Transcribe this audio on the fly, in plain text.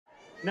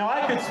Now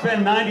I could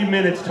spend 90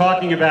 minutes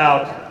talking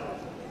about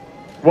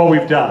what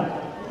we've done,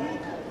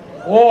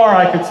 or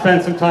I could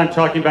spend some time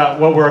talking about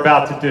what we're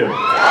about to do.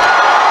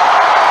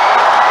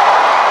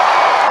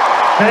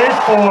 Phase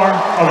 4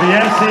 of the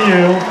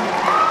MCU,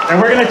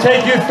 and we're going to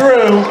take you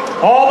through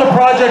all the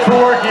projects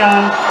we're working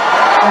on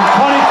from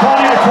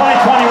 2020 to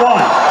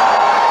 2021.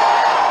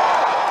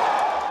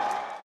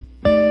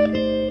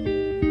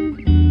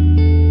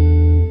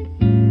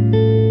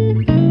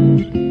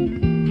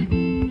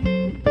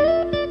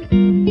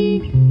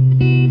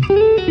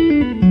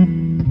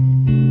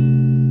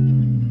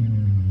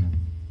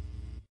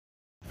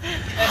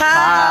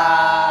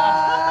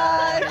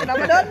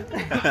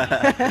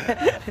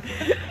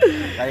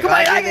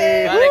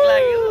 Balik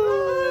lagi.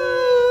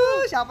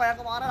 Siapa yang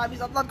kemarin habis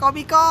nonton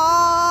Comic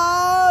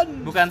Con?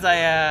 Bukan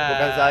saya.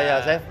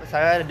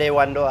 Saya Day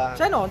One doang.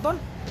 Saya nonton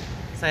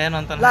Saya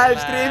nonton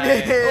live streaming.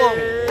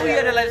 Oh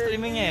iya, ada live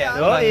streamingnya ya.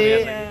 Yoi,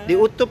 di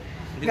YouTube.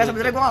 Enggak,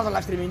 sebenarnya gue nonton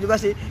live streaming juga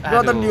sih. Gue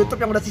nonton di YouTube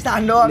yang udah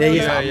sisaan doang. Iya,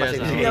 Udah- sama sih.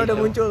 Dia udah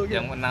muncul gitu.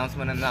 Yang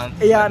announcement.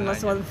 Iya,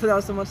 announcement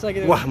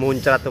gitu. Wah,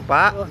 muncrat tuh,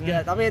 Pak. Wah,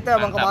 gila. Tapi itu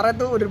emang Mantap. kemarin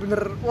tuh udah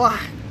bener, wah,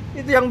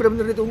 itu yang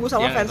bener-bener ditunggu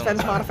sama Yang fans-fans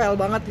ditunggu. Marvel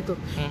banget itu.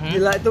 Mhm.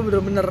 Gila, itu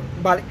bener-bener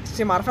balik,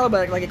 si Marvel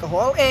balik lagi ke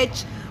Hall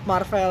H.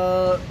 Marvel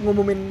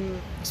ngumumin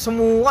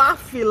semua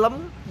film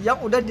yang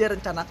udah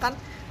direncanakan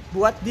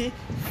buat di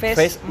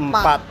Phase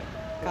 4.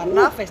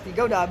 Karena Phase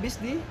 3 udah habis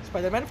di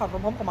Spider-Man Far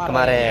From Home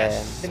kemarin.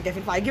 Dan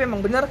Kevin Feige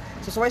memang bener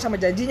sesuai sama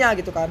janjinya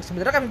gitu kan.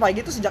 Sebenarnya Kevin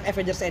Feige itu sejak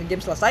Avengers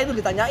Endgame selesai itu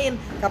ditanyain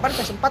kapan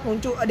Phase 4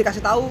 muncul,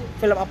 dikasih tahu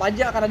film apa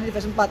aja akan ada di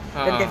Phase 4.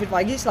 Dan Kevin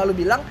Feige selalu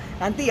bilang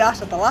nanti ya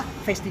setelah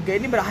Phase 3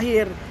 ini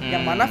berakhir.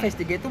 Yang mana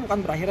Phase 3 itu bukan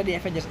berakhirnya di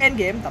Avengers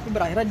Endgame tapi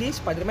berakhirnya di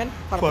Spider-Man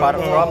Far Far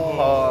From From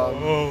Home.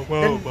 Home.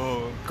 Dan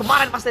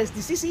kemarin pas di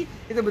sisi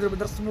itu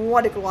bener-bener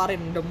semua dikeluarin,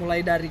 udah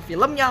mulai dari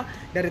filmnya,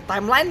 dari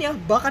timelinenya,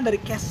 bahkan dari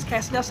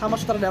cast-castnya sama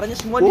sutradaranya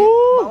semua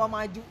dibawa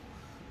maju.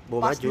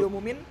 Pas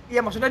diumumin, iya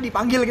maksudnya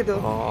dipanggil gitu.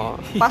 Oh.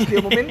 Pas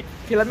diumumin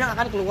filmnya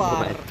akan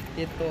keluar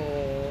gitu.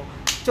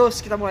 Cus,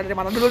 kita mulai dari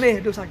mana dulu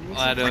nih? Duh, saking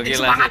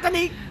Gila. semangatnya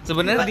nih.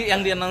 Sebenarnya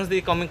yang di-announce di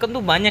Comic Con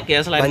tuh banyak ya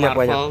selain Banyak,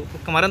 Marvel.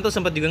 Kemarin tuh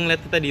sempat juga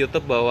ngeliat kita di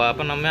YouTube bahwa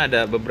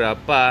ada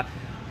beberapa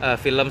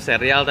film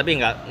serial tapi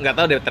nggak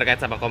tahu deh terkait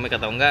sama komik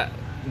atau enggak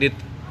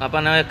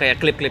kayak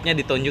klip-klipnya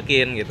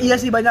ditunjukin gitu. Iya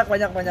sih banyak.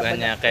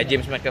 Kayak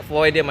James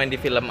McAvoy dia main di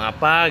film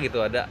apa gitu,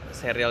 ada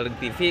serial di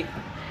TV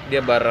dia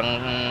bareng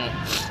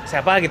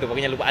siapa gitu,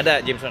 pokoknya lupa, ada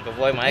James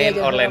McAvoy main,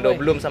 James Orlando McAvoy.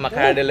 Bloom sama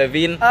Cara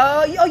Delevingne.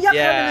 Oh iya, Ya,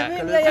 Cara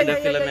ada Delevingne,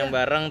 film yang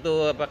bareng tuh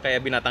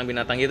kayak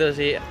binatang-binatang gitu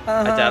sih,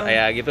 acara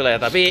ya gitulah ya.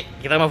 Tapi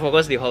kita mau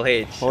fokus di Hall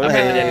H. Hall Apa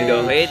yang H. terjadi di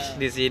Hall H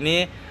di sini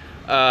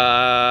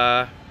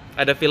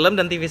ada film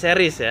dan TV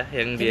series ya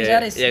yang TV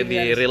series.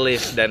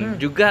 dirilis dan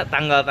juga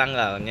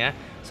tanggal-tanggalnya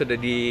sudah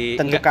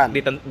Tentukan.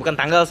 bukan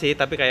tanggal sih,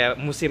 tapi kayak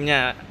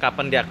musimnya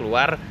kapan dia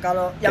keluar.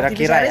 Kalau yang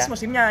TV Kira-kira series ya?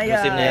 musimnya ya.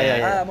 Musimnya, iya.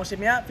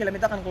 Musimnya film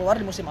itu akan keluar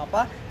di musim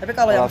apa. Tapi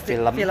kalau Kalau yang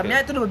film, filmnya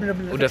itu udah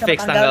bener-bener udah sama fix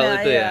tanggal tanggalnya,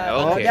 itu ya? iya.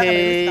 Oke. Dia akan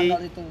rilis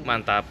tanggal itu.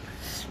 Mantap.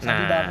 Sabi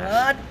Nah,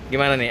 banget.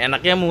 gimana nih?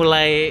 Enaknya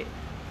mulai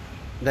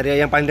Dari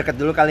yang paling dekat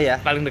dulu kali ya.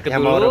 Paling deket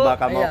yang dulu. baru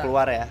bakal mau Iya.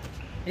 keluar ya.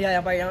 Iya,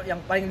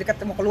 yang paling dekat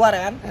mau keluar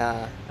kan. Ya.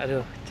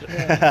 aduh,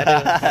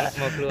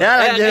 mau keluar. Ya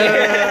lanjut.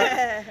 Oke.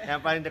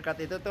 Yang paling dekat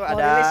itu tuh Mau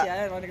ada rilis ya,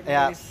 yang paling dekat mau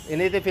ya, rilis.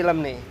 ini tuh film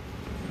nih.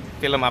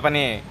 Film apa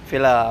nih?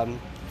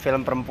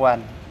 Film perempuan.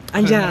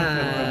 Anjay.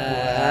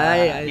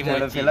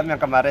 Emoji. Film yang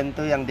kemarin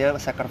tuh yang dia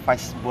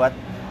sacrifice buat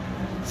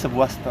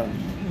sebuah stone.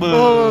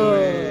 Oh.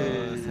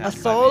 A Siapa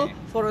soul nih?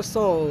 for a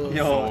soul.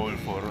 Soul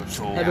for a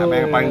soul. Ya, Aduh.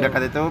 yang paling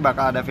dekat itu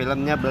bakal ada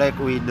filmnya Black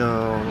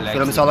Widow. Black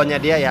Film Widow. solonya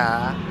dia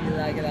ya.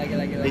 Gila.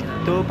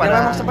 Itu Yang pada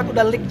memang sempat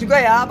udah leak juga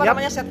ya, apa Yap.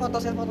 namanya set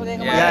fotonya yang Iya,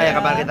 kemarin. ya yang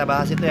kemarin kita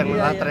bahas itu yang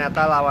Iya. ternyata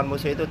lawan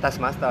musuh itu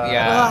Taskmaster.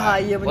 Ya. Wah,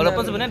 iya bener.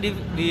 Walaupun sebenarnya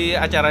di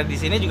acara di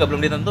sini juga belum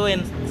ditentuin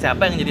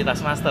siapa yang jadi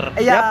Taskmaster.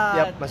 Iya,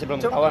 Yap, masih belum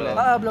Cuma- ketahuan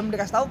ya. belum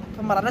dikasih tahu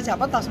pemerannya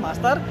siapa,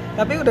 Taskmaster,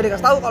 tapi udah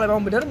dikasih tahu kalau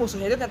memang benar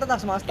musuhnya itu ternyata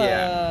Taskmaster.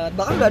 Iya.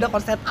 Bahkan udah ada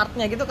konsep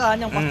artnya gitu kan,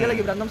 yang pas dia Hmm.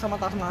 lagi berantem sama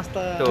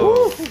Taskmaster.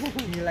 Tuh.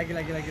 Gila.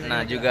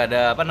 Nah, juga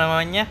ada apa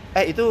namanya?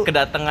 Itu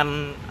Kedatangan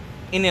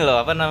ini loh,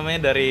 apa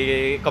namanya, dari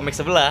komik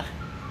sebelah,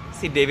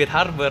 si David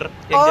Harbour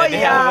yang Oh jadi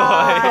iya,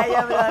 Hellboy.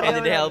 iya benar, Yang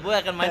jadi benar. Hellboy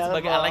akan main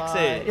sebagai Hellboy.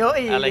 Alexei.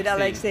 Yoi, jadi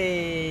Alexei.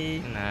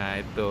 Nah,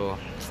 itu.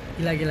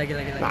 Gila.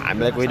 Nah,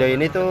 Black Widow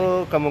ini tuh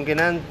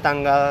kemungkinan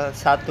tanggal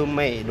 1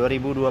 Mei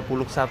 2020.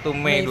 1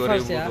 Mei May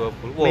 1st ya.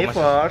 2020. May Mas-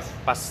 1st.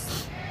 pas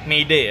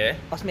May Day ya.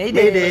 Pas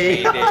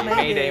Mayday. Pas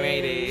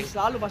Mayday.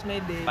 Selalu pas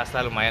Mayday. Pas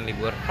lah lumayan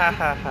libur.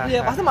 Hahaha. Iya,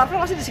 pasti Marvel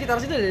masih di sekitar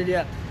situ deh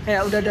dia.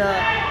 Kayak udah ada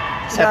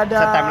Set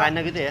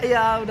timeline-nya gitu ya.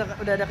 Iya, udah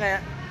ada kayak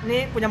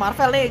ini punya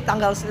Marvel nih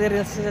tanggal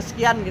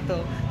sekian gitu.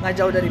 Nggak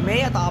jauh dari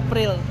Mei atau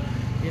April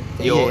gitu.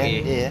 Yo,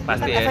 Iya.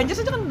 pasti Kan ya. Avengers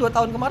itu kan 2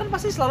 tahun kemarin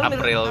pasti selalu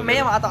April, Mei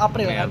gitu. atau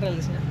April Mei. kan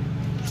rilisnya.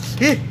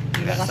 Ih,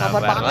 Nggak Nggak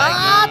sabar sabar banget.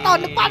 lagi.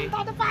 Tahun depan.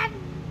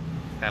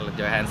 Scarlett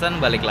Johansson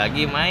balik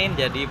lagi main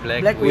jadi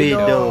Black Widow.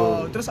 Widow.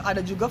 Terus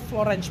ada juga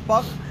Florence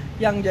Pugh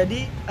yang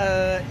jadi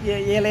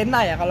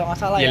Yelena ya kalau nggak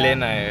salah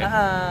Yelena ya. ya.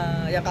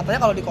 Yang katanya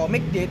kalau di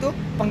komik dia itu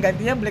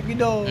penggantinya Black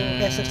Widow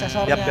kayak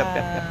suksesornya. Yap.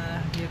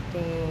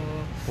 gitu.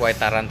 White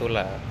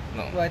Tarantula.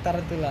 No. White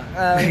Tarantula.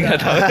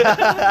 Nggak tahu.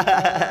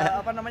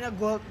 Apa namanya?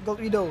 Gold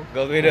Widow.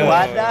 Gold Widow.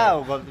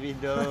 Wadaw, Gold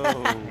Widow.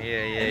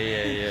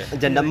 Iya.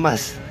 Janda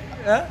emas.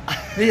 Hah?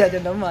 Iya,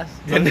 janda emas.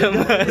 Janda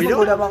emas. Itu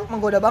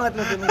menggoda banget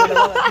loh, menggoda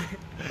banget.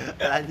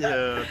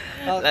 Lanjut.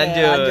 Oke,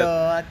 Lanjut.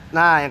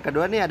 Nah, yang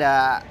kedua nih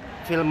ada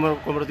film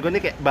menurut gue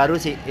nih kayak baru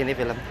sih ini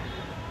film.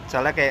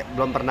 Soalnya kayak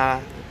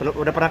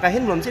udah pernah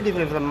kahin belum sih di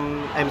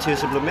film-film MCU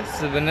sebelumnya?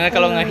 Sebenarnya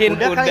kalau ngehin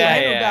Udah udah, kali ya,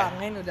 ya.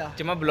 Udah.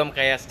 Cuma belum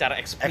kayak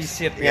secara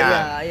eksplisit Ya. gitu.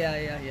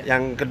 Iya.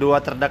 Yang kedua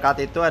terdekat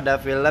itu ada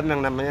film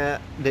yang namanya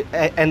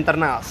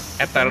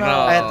Eternals.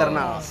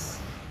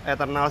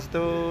 Eternals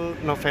itu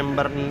 6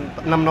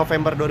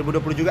 November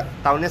 2020 juga,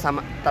 tahunnya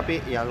sama,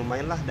 tapi ya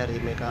lumayan lah dari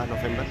Mei ke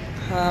November.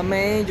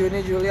 Mei, Juni,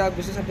 Juli,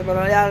 Agustus, September,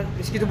 ya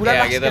segitu bulan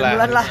lah, gitu sekian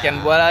bulan lah. Sekian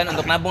bulan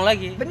untuk nabung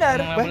lagi. Benar,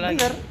 Nabung lagi.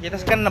 benar. Kita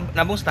kan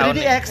nabung setahun.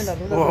 3DX. Benar.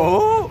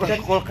 Wow,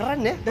 kalau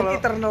keren ya. Dan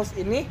Eternals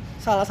ini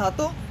salah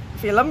satu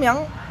film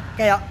yang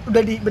kayak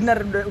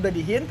udah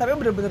dihin tapi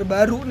bener-bener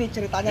baru nih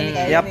ceritanya nih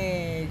kayak Yap. ini,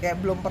 kayak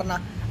belum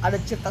pernah ada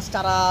cerita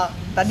secara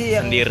tadi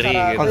yang Sendiri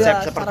secara, gitu. Konsep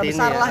secara seperti ini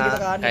besar ya. lah gitu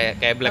kan.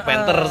 Kayak Black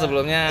Panther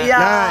sebelumnya. Iya.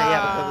 Nah, iya,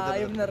 betul.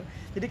 Iya bener.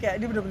 Jadi kayak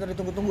dia bener-bener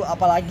ditunggu-tunggu,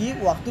 apalagi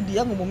waktu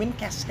dia ngumumin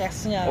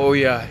cast-castnya. Oh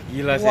iya,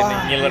 gila sih nih,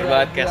 ngiler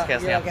banget gila,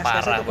 cast-castnya, gila,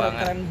 cast-castnya parah tuh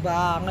banget. Keren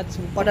banget,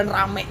 sumpah, dan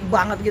rame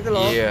banget gitu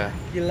loh. Iya.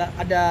 Gila,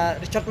 ada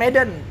Richard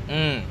Madden,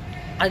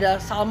 ada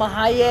Salma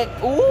Hayek.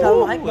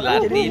 Salma Hayek bahkan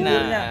jadi Latina.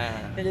 leadernya.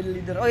 Yang jadi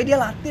leader. Oh iya, dia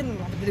Latin.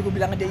 Jadi gue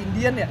bilang dia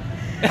Indian ya.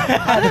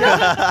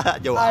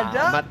 Jauh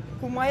ada amat.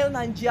 Kumail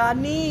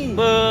Nanjiani.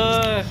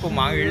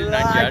 Kumail Gila,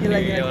 Nanjiani,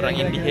 gila, orang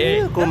gila, India.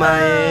 gila.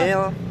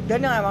 Kumail. Dan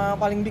yang emang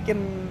paling bikin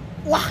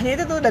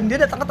wahnya itu tuh, dan dia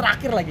datang ke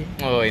terakhir lagi.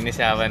 Oh, ini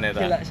siapa nih,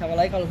 Tan? Gila, siapa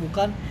lagi kalau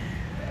bukan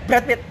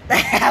Brad Pitt.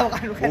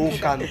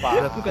 bukan. Pak.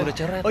 Udah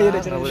cerai. Oh iya,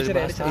 udah Tan. Nggak boleh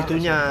cerai. dibahas.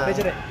 Itunya. Udah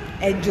cerai.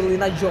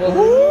 Angelina Jolie.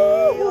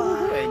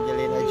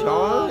 Angelina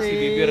Jolie. Si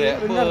bibir ya.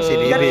 Bener. Si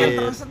Dan bibir.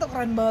 entrance tuh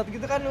keren banget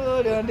gitu kan,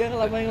 dengan dia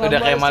ngelambai. Udah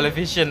kayak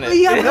Maleficent ya.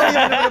 Iya, bener.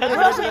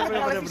 Langsung inget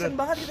Maleficent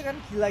banget gitu kan.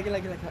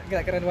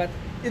 Gila, keren banget.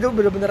 Itu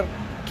bener-bener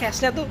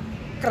cast-nya tuh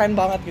keren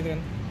banget gitu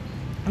kan.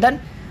 Dan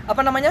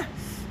apa namanya?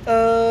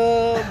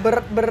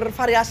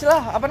 Bervariasi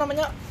lah, apa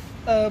namanya?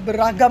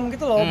 Beragam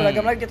gitu loh,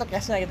 beragam lagi gitu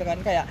cast-nya gitu kan.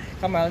 Kayak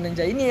Kamal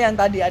Ninja ini yang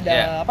tadi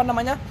ada apa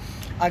namanya?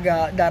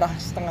 Agak darah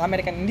setengah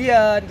American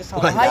Indian, terus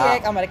Salma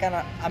Hayek American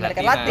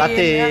Latina. Latin.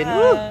 Latin.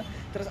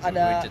 Terus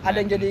Richard ada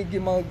yang jadi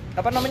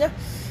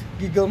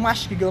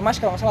Gilgamesh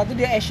kalau nggak salah tuh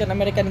dia Asian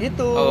American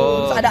gitu.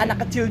 Oh. Terus ada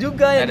anak kecil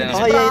juga yang Ada jadi anak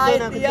Sprite. kecil. Oh iya, itu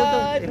anak kecil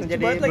tuh, yang lucu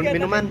jadi banget lagi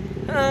minuman.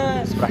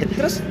 anaknya. Sprite.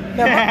 Terus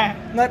memang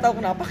nggak tahu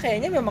kenapa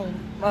kayaknya memang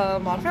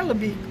Marvel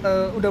lebih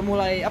udah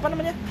mulai apa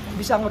namanya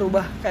bisa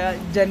ngerubah kayak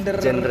gender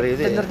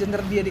itu ya?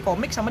 dia di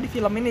komik sama di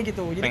film ini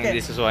gitu. Jadi Pengen kayak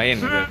disesuaiin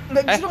gitu.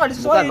 nggak justru nggak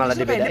disesuaikan, bukan, malah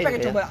justru kayak dia dibedain pengen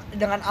ya. coba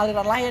dengan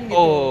aliran lain gitu.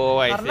 Oh,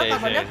 I see, Karena I see,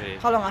 katanya I see.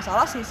 kalau nggak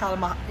salah si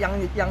Salma yang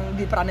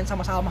diperanin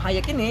sama Salma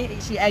Hayek ini,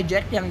 si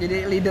Ajak yang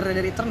jadi leader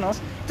dari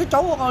Eternals itu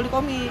cowok kalau di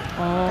komik.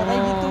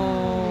 Katanya gitu.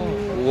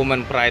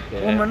 Woman Pride ya.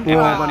 Woman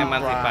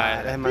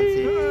Pride.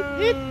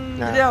 Emancipate.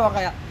 Nah. Jadi emang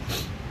kayak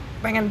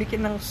pengen bikin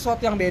yang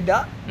sesuatu yang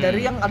beda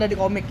dari yang ada di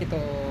komik gitu.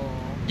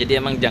 Jadi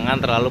emang jangan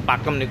terlalu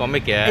pakem di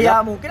komik ya. Iya,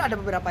 mungkin ada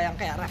beberapa yang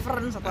kayak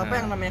reference atau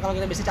apa yang namanya kalau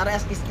kita bisa cari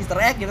Easter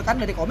egg gitu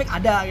kan dari komik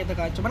ada gitu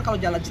kan. Cuman kalau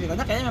jalan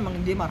ceritanya kayaknya memang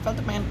di Marvel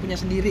tuh pengen punya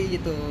sendiri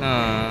gitu.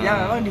 Yang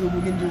memang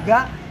dihubungin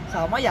juga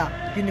sama ya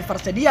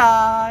universe dia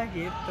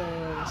gitu.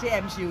 Si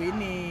MCU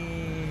ini.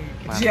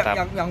 Itu sih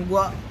Mantap. yang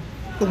gua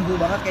tunggu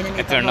banget kayaknya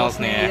nih Eternals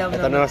nih ya. Iya, bener-bener.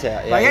 Eternals ya,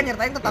 iya. Bayangin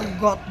nyeritain tentang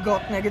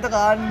god-godnya gitu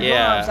kan. Gua Iya.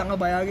 nggak bisa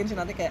ngebayangin sih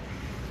nanti kayak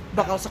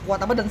bakal sekuat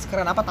apa dan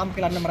sekeren apa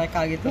tampilannya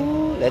mereka gitu.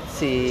 Let's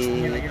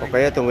see. Gila.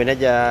 Pokoknya tungguin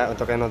aja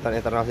untuk yang nonton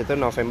Eternals itu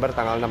November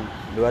tanggal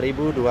 6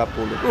 2020.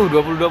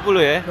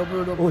 2020 ya.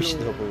 2020. Ush,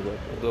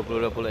 2020.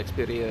 2020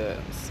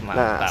 experience.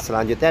 Nah, Mantap.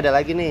 selanjutnya ada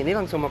lagi nih. Ini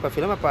langsung mau ke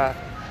film apa?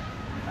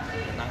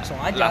 Langsung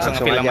aja. Langsung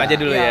ke film aja. aja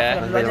dulu ya.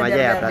 Film aja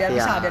ya, berarti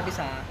ya. Biar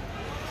bisa.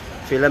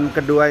 Film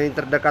kedua yang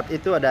terdekat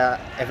itu ada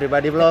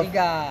Everybody Love.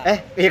 Ketiga.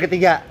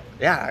 Ketiga.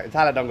 Ya,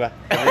 salah dong gua.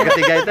 Yang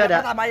ketiga itu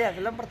ada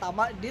Film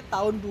pertama di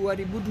tahun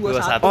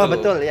 2021. Oh,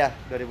 betul ya,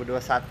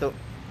 2021.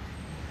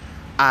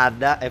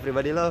 Ada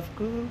Everybody Love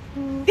Ku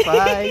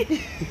Bye.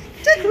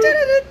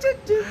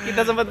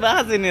 Kita sempat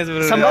bahas ini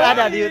sebelumnya. Sempat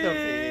ada di YouTube.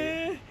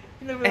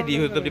 Di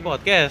YouTube di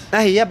podcast.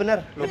 Nah, iya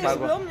benar, Lupa lupa gua.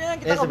 sebelumnya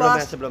kita Sebelumnya,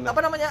 ngebahas sebelumnya.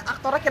 apa namanya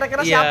aktornya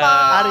kira-kira Iya, siapa?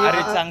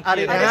 Arit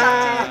Sangkin. Arit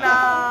Sangkin.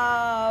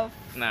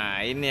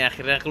 Nah, ini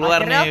akhirnya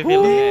keluar Akhirnya nih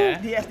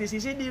filmnya. di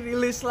SDCC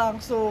dirilis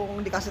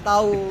langsung, dikasih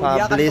tahu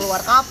dia akan Publish.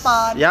 keluar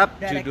kapan, Yap.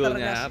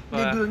 Judulnya apa?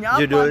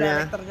 Judulnya.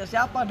 direkturnya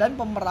siapa, dan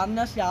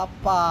pemerannya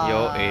siapa.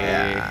 Yo,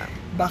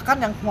 Bahkan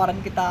yang kemarin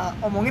kita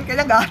omongin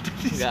kayaknya nggak ada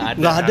di sini.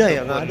 Nggak ada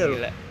ya, satupun, nggak ada loh.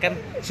 gila. Kan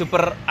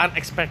super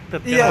unexpected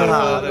kan Iya,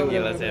 Marvel betul, tuh,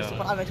 gila betul, sih super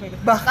emang. unexpected.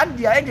 Bahkan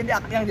dia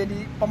yang jadi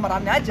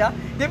pemerannya aja,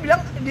 dia bilang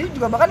dia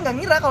juga bahkan nggak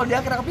ngira kalau dia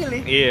akhirnya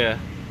kepilih. Iya.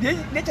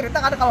 Dia cerita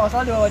kan kalau nggak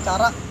salah di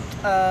wawancara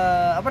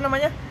apa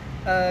namanya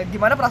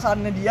gimana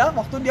perasaannya dia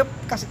waktu dia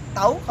kasih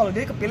tahu kalau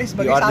dia kepilih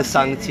sebagai You are the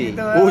Shang-Chi Shang-Chi.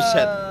 gitu.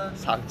 Buset.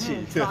 Shang-Chi.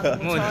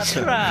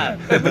 Muncrat.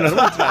 Bener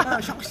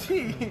banget. Shang-Chi.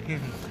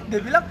 Dia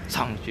bilang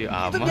Shang-Chi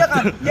itu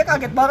amat. dia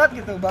kaget banget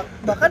gitu.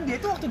 Bahkan dia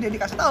itu waktu dia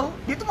dikasih tahu,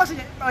 dia tuh masih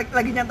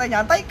lagi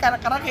nyantai-nyantai karena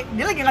kayak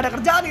dia lagi nggak ada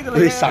kerjaan gitu loh.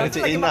 Wih, Dia Shang-Chi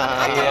lagi enak. makan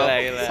kacang. Gila.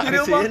 Di Shang-Chi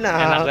rumah. enak.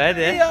 Enak banget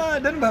ya. Iya,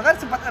 dan bahkan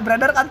sempat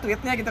beredar kan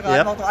tweetnya gitu kan,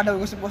 Yap. waktu ada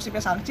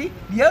gosip-gosipnya Shang-Chi,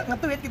 dia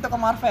nge-tweet gitu ke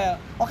Marvel.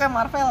 Oke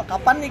Marvel,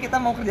 kapan nih kita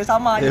mau kerja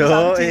sama jadi Yoi.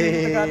 Shang-Chi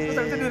gitu kan. Terus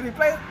habis itu di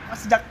reply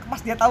pas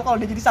dia tahu kalau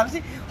dia jadi Shang-Chi,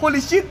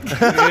 holy shit.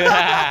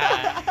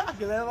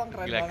 Gila emang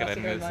keren Gila, banget keren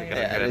sih, banget sih,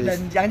 banget. keren. Dan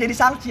yang jadi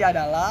Shang-Chi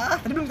adalah,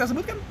 tadi belum kita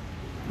sebut kan?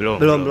 Belum.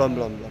 Belum.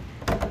 Drum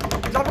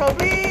roll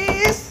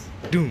please.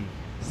 Doom.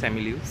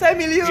 Sammy Liu.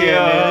 Sammy Liu.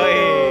 Yoi.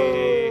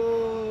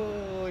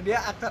 Dia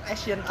aktor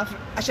Asian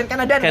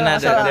Canadian kalau Kanada,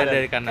 nggak salah. dia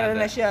dari Kanada.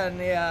 Canadian Asian,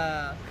 ya.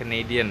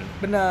 Canadian.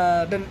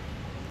 Benar. Dan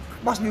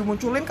pas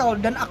dimunculin kalau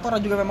dan aktornya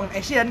juga memang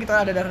Asian gitu,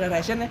 ada darah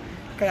Asian ya.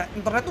 Kayak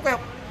internet tuh kayak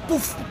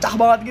puff pecah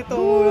banget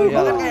gitu.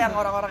 Bahkan kayak yang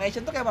orang-orang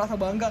Asian tuh kayak merasa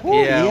bangga.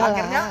 Iya.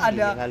 Akhirnya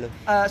ada Gila lu.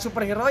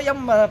 superhero yang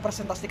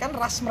merepresentasikan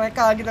ras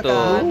mereka gitu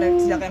kan. Dan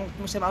sejak yang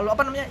musim lalu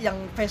apa namanya yang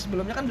phase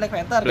sebelumnya kan Black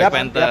Panther. Black Yap,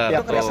 Panther,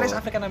 Itu tuh. race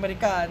African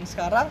American.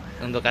 Sekarang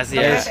Untuk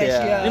Asia.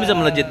 Asia. Ini bisa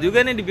melejit juga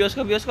nih di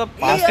bioskop.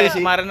 Pasti Pasti sih.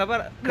 kemarin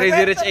apa Black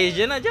Crazy Rich Panther.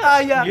 Asian aja.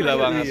 Iya, Gila Crazy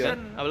banget Rich kan.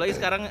 Asian. Apalagi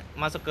sekarang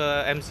masuk ke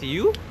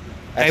MCU.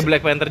 Kayak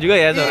Black Panther juga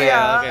ya, sorry Iya. ya.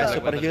 Kayak Black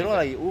Superhero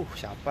Panther lagi.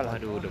 Siapa juga. lah.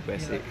 Aduh, udah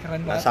best sih. keren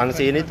Nah, banget. Shang-Chi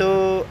keren ini banget. tuh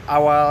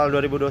awal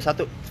 2021,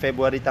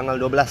 Februari tanggal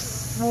 12.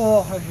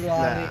 Wah,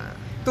 Februari. Nah.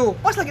 Tuh,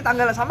 pas lagi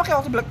tanggalnya sama kayak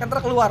waktu Black Panther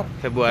keluar.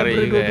 Februari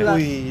juga ya. 12.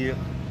 Wih,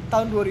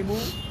 Tahun 2000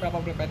 berapa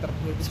Black Panther?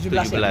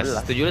 2017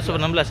 ya? 17 atau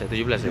 16 ya?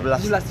 17 ya?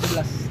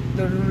 17.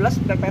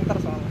 17 Black Panther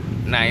soalnya.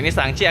 Nah, ini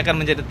Shang-Chi akan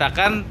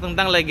menceritakan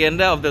tentang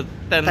legenda of the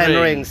Ten Ten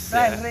Rings. Rings.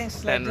 Ten Rings,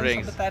 Ten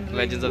Rings. Legends of the Ten Rings.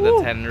 Legends of the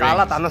Ten Rings.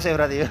 Kalah Thanos ya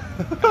berarti ya.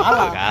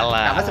 Kalah.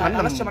 Kalah. Thanos cuma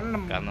Thanos 6. cuma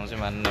 6. Karena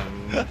cuma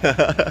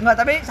 6. Enggak,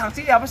 tapi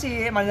Shang-Chi apa sih?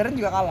 Mandarin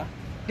juga kalah.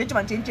 Dia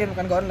cuma cincin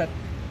bukan gauntlet.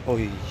 Oh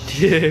iya.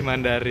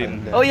 Mandarin.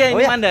 Mandarin. Oh iya, ini Oh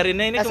iya.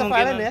 Mandarinnya ini As a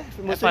kemungkinan villain ya,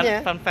 musuhnya.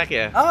 Fun fact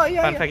ya. Oh,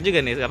 iya, Fun iya. fact juga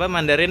nih. Apa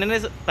Mandarin ini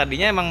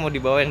tadinya emang mau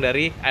dibawa yang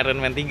dari Iron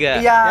Man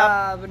 3. Iya,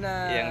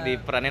 benar. Yang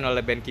diperanin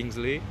oleh Ben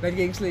Kingsley. Ben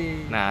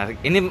Kingsley. Nah,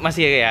 ini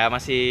masih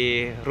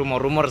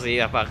rumor-rumor sih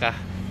apakah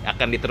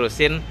akan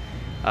diterusin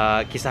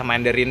kisah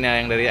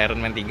Mandarinnya yang dari Iron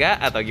Man 3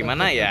 atau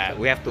gimana ya,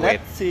 we have to wait.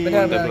 Let's see.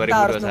 Benar, Untuk benar. Kita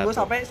harus 2021. nunggu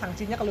sampai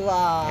Shang-Chi-nya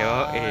keluar.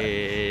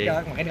 Yoi. Ya,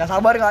 makin gak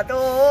sabar gak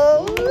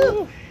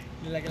tuh.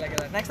 Gila.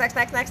 Next.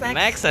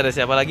 Next ada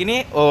siapa lagi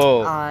nih?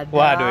 Oh. Ada.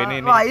 Waduh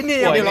ini. Wah, ini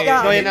yang Wah,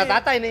 bilang. Doyan Ini-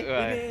 Natata ini.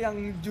 Wah. Ini yang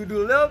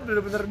judulnya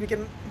bener-bener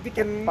bikin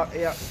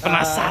Ya.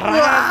 Penasaran,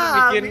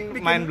 Wah, bikin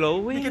mind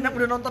blowing. Bikin yang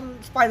udah nonton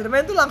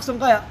Spider-Man tuh langsung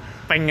kayak,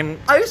 Pengen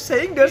are you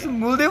saying there's a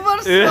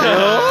multiverse? Iya.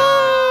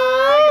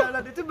 Gila,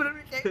 itu bener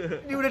kayak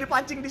dia udah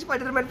dipancing di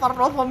Spider-Man Far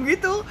From Home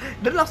gitu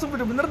dan langsung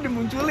bener-bener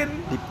dimunculin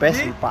Di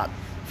PS4.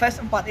 Phase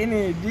 4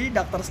 ini di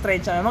Doctor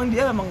Strange. Memang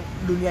dia memang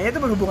dunianya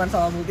itu berhubungan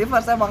sama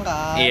multiverse emang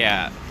kan.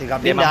 iya. Tinggal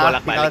Dia pindah, emang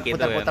bolak-balik tinggal gitu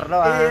putar-putar ya.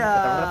 doang. Iya,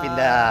 Putar-putar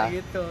pindah.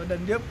 gitu. Dan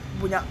dia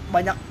punya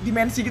banyak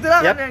dimensi gitu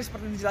lah Yap. kan yang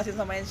seperti dijelasin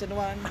sama Ancient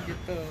One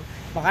gitu.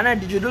 Makanya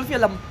di judul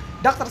film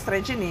Doctor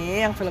Strange ini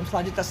yang film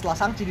selanjutnya setelah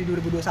Shang-Chi di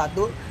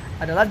 2021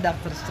 adalah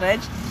Doctor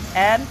Strange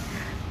and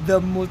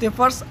the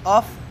Multiverse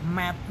of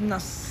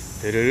Madness.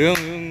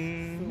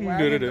 Wah,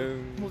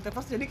 gitu.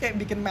 Multiverse jadi kayak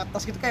bikin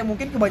madness gitu, kayak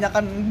mungkin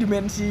kebanyakan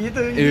dimensi gitu.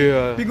 Jadi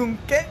Iya. bingung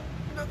kayak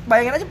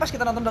bayangin aja pas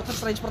kita nonton Doctor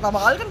Strange pertama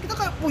kali kan kita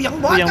kayak puyeng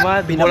banget Puyeng kan.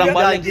 banget, Dia-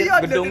 bolak-balik iya,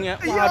 gedungnya.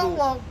 Iya, Waduh.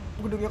 wah,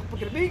 gedungnya ke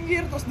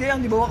pinggir, terus dia yang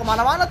dibawa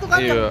kemana-mana tuh kan,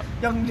 Iya.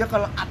 yang dia ke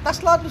atas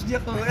lah, terus dia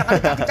ke yang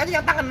ada kaki-kaki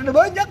yang tangan ada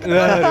banyak gitu.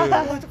 Waduh.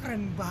 Wah, itu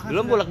keren banget.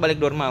 Belum bolak-balik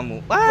Dormammu.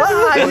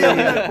 Wah,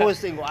 iya.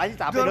 Pusing gua aja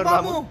capek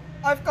Dormammu,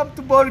 I've come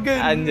to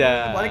bargain.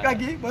 Anjay. Balik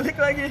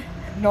lagi.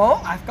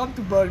 No, I've come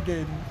to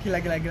bargain. Gila.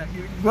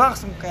 Gua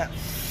langsung kayak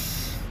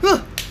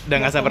Udah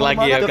nggak sabar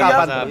lagi ya Itu ketemu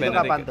kapan sama tuh? Itu Benedict.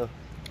 kapan tuh?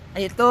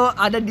 itu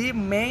ada di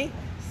May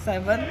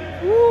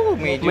 7.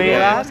 Mei juga. Mei ya.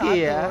 lagi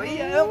ya.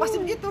 Iya, emang pasti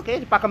begitu. Oke,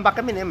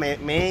 dipakem-pakemin ya Mei,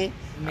 Mei.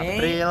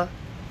 April.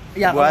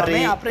 Ya, kalau Februari,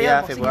 Mei, April, ya,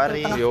 pasti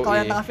Februari. gitu. Yoi. Kalau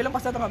yang tengah film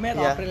pasti tengah Mei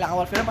atau Iya. April. Yang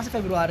awal film pasti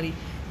Februari.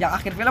 Yang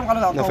akhir film kalau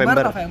nggak Oktober,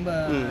 November.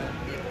 November.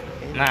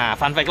 Nah,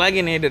 fun fact lagi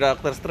nih di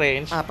Doctor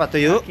Strange. Apa tuh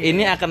yuk? Oke.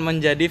 Ini akan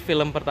menjadi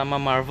film pertama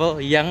Marvel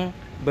yang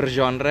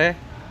bergenre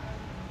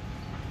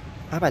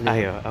Apa nih?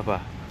 ayo apa?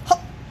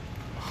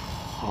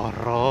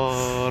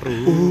 Horor.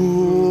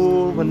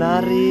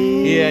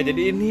 Menarik. Iya,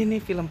 jadi ini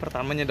film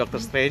pertamanya Doctor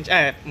Strange.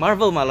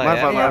 Marvel malah ya.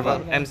 Marvel, Marvel.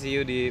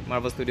 MCU di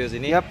Marvel Studios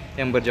ini Yap.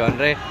 yang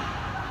bergenre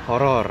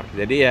horor.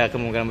 Jadi ya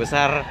kemungkinan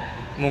besar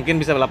mungkin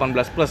bisa 18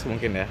 plus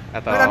mungkin ya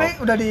atau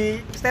Tapi udah di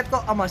state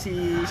kok sama si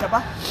siapa?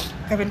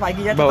 Kevin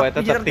Feige-nya bawa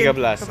tetap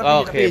 13. tetap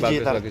Oke,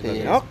 PG-13. bagus.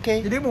 Oke.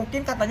 Jadi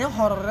mungkin katanya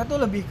horornya tuh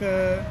lebih ke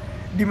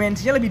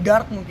dimensinya lebih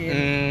dark mungkin.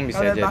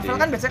 Bisa Kalau Marvel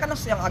jadi. kan biasanya kan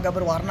yang agak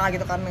berwarna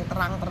gitu kan, yang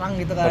terang-terang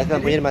gitu kan. Berarti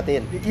lampunya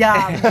dimatiin. Iya.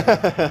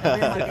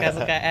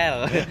 suka L.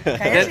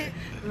 Kayaknya Dan sih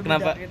lebih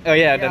kenapa? dark gitu. Oh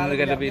iya, Ya, dan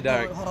juga lebih gitu,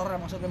 dark. Horornya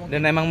maksudnya mungkin.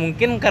 Dan emang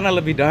mungkin karena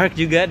lebih dark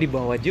juga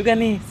dibawa juga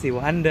nih si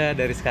Wanda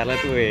dari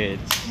Scarlet Witch.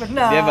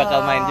 Benar. Dia bakal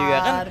main juga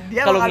kan.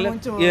 Dia Kalau bakal ngeliat,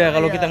 muncul, iya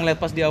kalau iya. kita ngeliat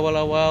pas di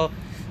awal-awal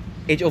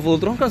Age of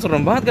Ultron kan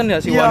serem banget kan ya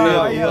si Iya, Wanda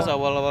iya. pas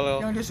awal-awal.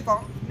 Yang dia suka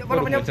apa Baru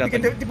namanya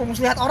menceritakan. bikin tipe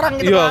muslihat orang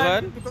gitu Iya,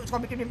 kan. kan? Suka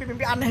bikin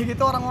mimpi-mimpi aneh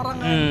gitu orang-orang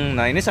kan.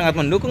 Nah ini sangat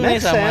mendukung nih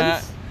Make sama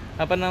sense.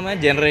 apa namanya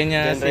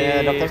genrenya si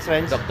Genre Doctor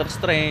Strange. Doctor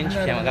Strange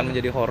Benar, yang akan benar.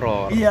 menjadi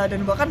horor. Iya, dan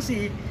bahkan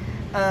si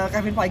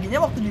Kevin Feige-nya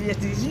waktu di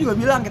SDC juga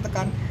bilang gitu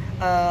kan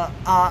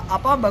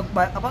apa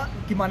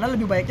gimana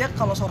lebih baiknya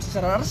kalau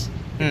sorcerers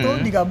itu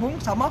digabung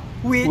sama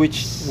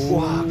witch.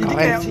 Wah, Jadi keren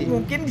kayak sih.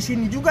 mungkin di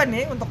sini juga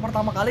nih untuk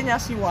pertama kalinya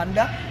si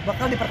Wanda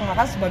bakal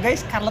diperkenalkan sebagai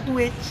Scarlet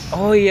Witch.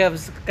 Oh iya,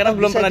 karena Oh,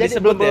 belum bisa pernah jadi,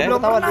 disebut ya. Belum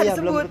ketahuan, pernah iya,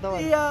 belum disebut. ketahuan.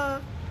 Iya.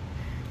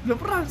 Belum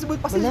pernah disebut,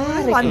 pasti Menarik.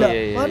 disebutnya Wanda.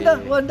 Iya, iya, Wanda,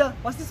 iya. Wanda.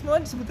 Pasti semua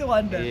disebutnya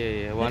Wanda. Iya, iya,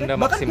 Ya kan? Wanda Bahkan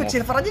Maximoff.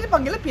 Quicksilver aja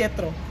dipanggilnya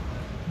Pietro.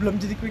 Belum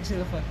jadi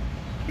Quicksilver.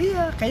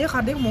 Iya, kayaknya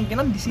ada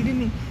kemungkinan di sini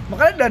nih.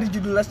 Makanya dari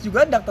judulnya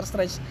juga Doctor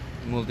Strange.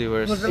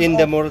 Multiverse. In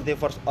the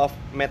Multiverse of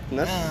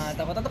Madness. Nah,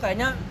 takutnya tuh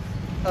kayaknya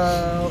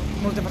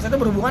multiverse itu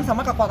berhubungan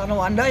sama kekuatan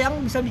Wanda yang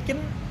bisa bikin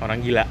Orang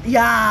gila.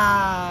 ya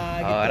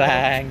gitu.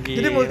 Orang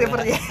Jadi gila.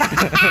 multiverse ya.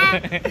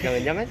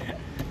 Jangan-jangan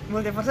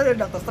Multiverse dari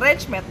Doctor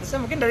Strange, Madness-nya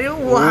mungkin dari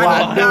Waduh.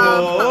 Wanda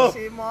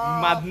Maximoff.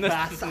 Madness.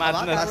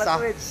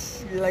 Scarlet Witch.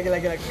 Gila.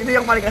 Itu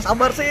yang paling gak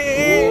sabar sih.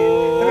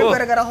 Oh. Tapi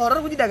gara-gara horor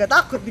gue jadi agak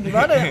takut nih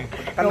gimana ya.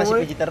 kan masih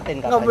PG-13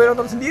 Nggak boleh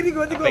nonton sendiri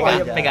gue nanti gue.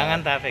 Pegang, aja. pegangan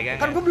tak pegangan.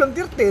 Kan gue belum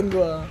 13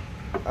 gue.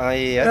 Oh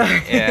iya.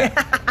 Iya.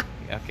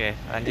 Oke,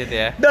 lanjut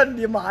ya. Dan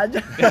diem aja.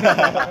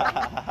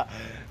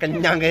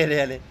 Kenyang kayak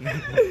dia nih.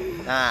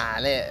 Nah,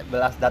 ini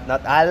belas dat not.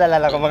 Alah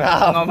ngomong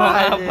apa? Ngomong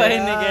apa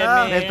ini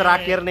Kenny? Ini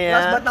terakhir nih ya.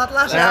 Last but not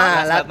last ya. Nah,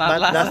 Last last but not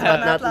but last.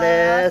 not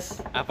last.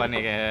 Apa nih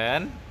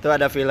Ken? Itu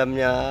ada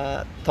filmnya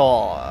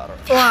Thor.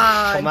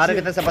 Wah. Kemarin anjir.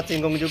 kita sempat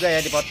singgung juga ya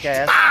di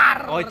podcast.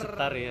 Oh,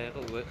 cetar ya.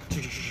 Kok gue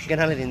Mungkin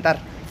hal ini ntar.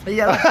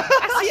 Iya.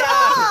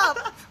 Siap.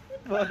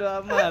 bodo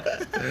amat.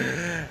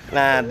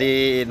 Nah,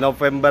 di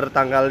November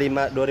tanggal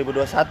 5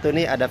 2021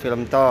 nih ada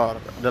film Thor,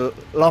 The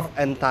Love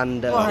and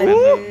Thunder. Wah, ini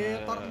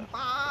Thor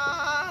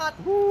 4.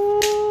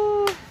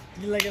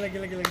 Gila.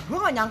 Gue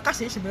gak nyangka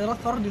sih sebenarnya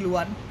Thor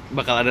duluan.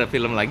 Bakal ada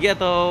film lagi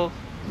atau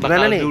Gimana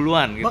bakal nih?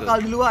 duluan gitu? Bakal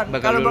duluan. Kalau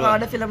bakal duluan.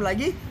 ada film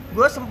lagi,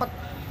 gue sempet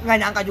nggak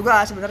nyangka juga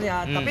sebenarnya.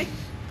 Tapi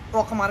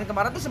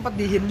kemarin tuh sempet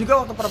dihin juga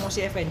waktu promosi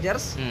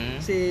Avengers,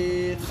 si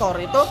Thor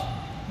itu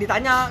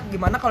ditanya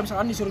gimana kalau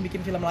misalkan disuruh bikin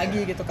film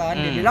lagi gitu kan.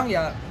 Dia bilang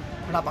ya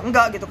kenapa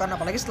enggak gitu kan,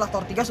 apalagi setelah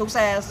Thor 3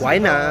 sukses. Why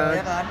gitu, not?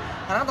 ya kan?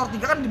 Karena Thor 3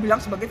 kan dibilang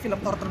sebagai film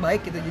Thor terbaik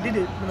gitu. Jadi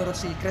menurut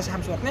si Chris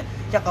Hemsworth-nya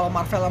ya kalau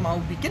Marvel mau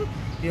bikin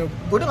ya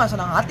gue udah gak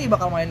senang hati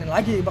bakal mainin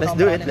lagi, bakal Let's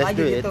do it, mainin let's lagi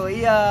do it. gitu.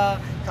 Iya.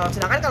 Kalau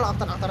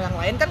aktor-aktor yang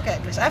lain kan kayak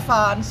Chris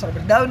Evans,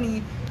 Robert Downey.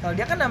 Kalau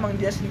dia kan emang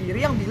dia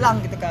sendiri yang bilang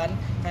gitu kan,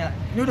 kayak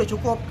ini udah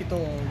cukup gitu.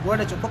 Gue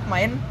udah cukup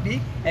main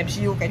di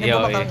MCU. Kayaknya gue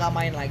Yoi. bakal nggak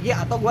main lagi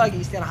atau gue lagi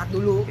istirahat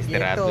dulu.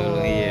 Istirahat gitu.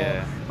 dulu,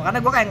 iya. Makanya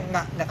gue kayak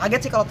nggak kaget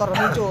sih kalau Thor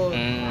muncul.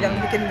 Yang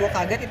bikin gue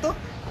kaget itu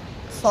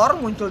Thor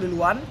muncul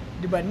duluan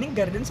dibanding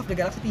Guardians of the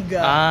Galaxy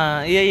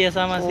 3. Iya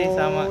sama sih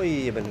sama. Oh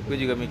iya benar. Gue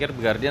juga mikir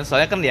Guardian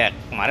soalnya kan ya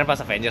kemarin pas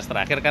Avengers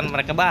terakhir kan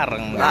mereka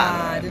bareng.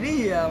 Nah, jadi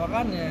ya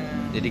makanya.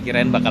 Jadi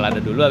kirain bakal ada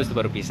dulu habis itu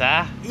baru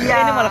pisah.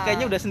 Iya. Ini malah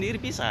kayaknya udah sendiri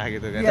pisah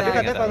gitu kan. Iya. Tapi Nggak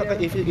katanya tahu. kalau ke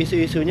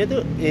isu-isunya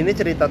tuh ini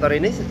cerita Thor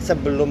ini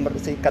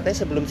katanya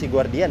sebelum si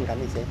Guardian kan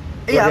sih.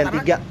 Iya,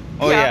 Guardian 3.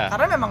 Oh, iya.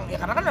 Karena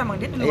kan memang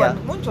dia duluan Iya.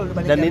 muncul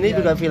dibanding Dan ini Guardian.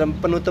 juga film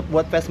penutup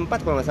buat PS4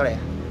 kalau nggak salah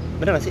ya.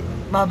 Bener nggak sih?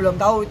 Mah belum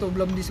tahu itu,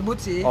 belum disebut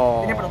sih.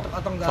 Oh. Ini penutup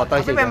atau enggak. Sotoy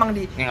Tapi juga. memang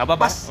di Ya nggak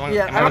apa-apa.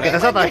 iya, Emang kita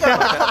sotoy.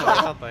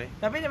 Sotoy.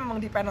 Tapi memang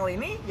di panel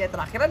ini ya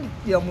terakhirnya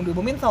dia mau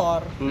diumumin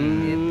Thor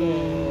gitu.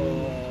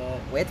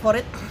 Wait for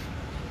it.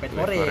 Wait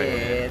for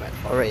it.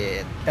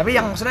 Alright. Tapi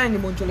yang maksudnya yang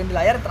dimunculin di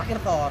layar terakhir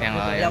Thor. Yang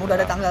gitu. layar Yang udah ada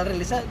Thor. tanggal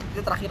rilisnya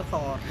itu terakhir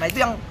Thor. Nah, itu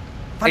yang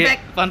fun Iya,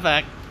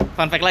 fact.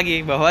 Fun fact lagi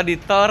bahwa di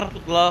Thor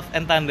Love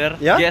and Thunder,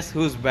 Ya? guess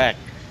who's back?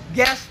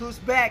 Guess who's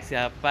back?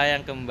 Siapa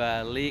yang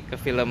kembali ke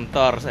film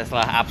Thor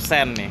setelah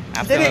absen nih?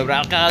 Absen Jadi-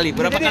 berapa kali?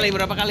 jadi-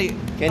 Berapa kali?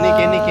 Kenny.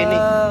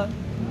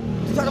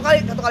 Satu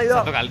kali doang.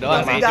 Satu kali doang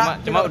Thor sih,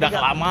 3, cuma Thor udah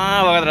 3. lama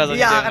banget rasanya. Iya,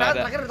 dia karena nggak ada.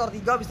 terakhir di Thor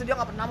 3 habis itu dia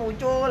nggak pernah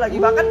muncul lagi.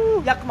 Bahkan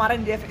ya kemarin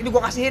ini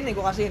gua kasihin.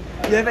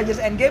 Di Avengers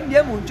Endgame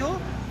dia muncul,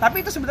 tapi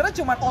itu sebenarnya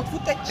cuma old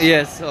footage.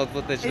 Yes, old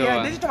footage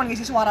Iya, doang. dia cuma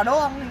ngisi suara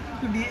doang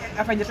di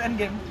Avengers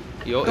Endgame.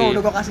 Yoi. Tuh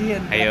udah gua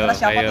kasihin. Ayo, Karena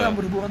siapa ayo. tuh yang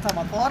berhubungan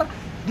sama Thor,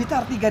 di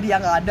Thor 3 dia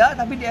nggak ada,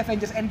 tapi di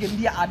Avengers Endgame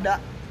dia ada.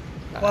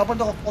 Walaupun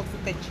itu old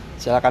footage.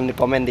 Silakan di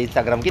komen di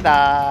Instagram kita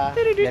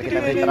biar kita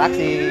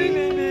berinteraksi.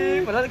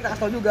 Padahal kita kasih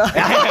tau juga.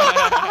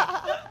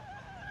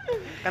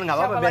 Kan nggak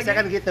apa-apa, Siapa biasanya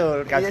lagi? kan gitu,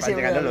 kasih Iya sih,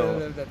 pancingan bener, dulu.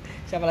 bener.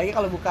 Siapa lagi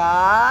kalau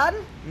bukan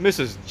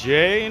Mrs.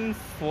 Jane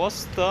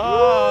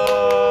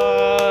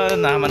Foster.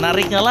 Nah,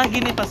 menariknya lagi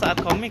nih pas saat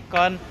Comic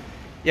Con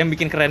yang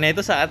bikin kerennya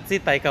itu saat si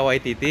Taika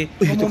Waititi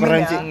Itu Ngumumin keren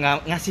ya. sih.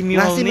 ngasih Ngasih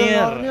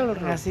Mjolnir, Mjolnir.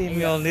 ngasih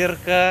Mjolnir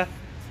ke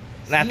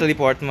Natalie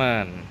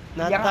Portman.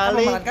 yang akan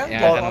Natalie memerankan Yang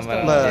Jane akan Foster.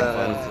 memerankan Jane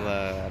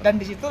Foster. Dan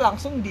di situ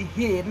langsung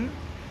dihin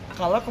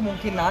kalau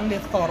kemungkinan di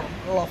Thor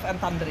Love and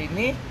Thunder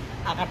ini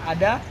akan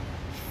ada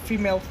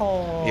female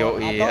Thor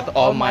Yoi, atau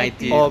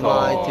Almighty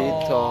Almighty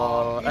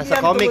Thor. Ini As a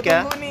yang komik ya.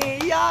 ditunggu-tunggu nih.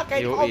 Iya, kayak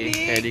di Yoi, komik.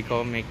 kayak di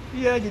komik.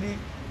 Iya, jadi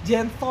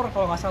Jentor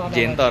kalau nggak salah.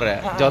 Jentor ya?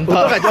 Ah, ah. Jontor.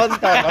 Itu nggak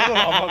jontor, aku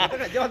ngomong itu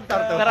nggak jontor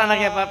tuh. Ntar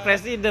anaknya Pak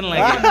Presiden Kalau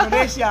lagi. di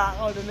Indonesia,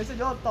 kalau di Indonesia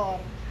Jontor.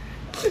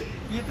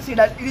 Gitu sih,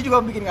 dan ini juga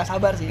bikin nggak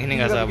sabar sih. Ini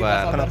juga nggak bikin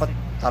sabar. Kenapa sih.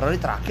 taruh di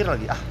terakhir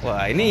lagi? Ah,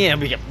 Wah, ini ya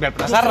bikin biar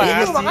penasaran.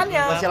 Itu sih.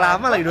 makanya. Masih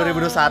lama lagi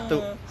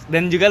 2021.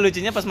 Dan juga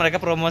lucunya pas mereka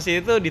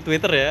promosi itu di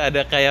Twitter ya,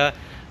 ada kayak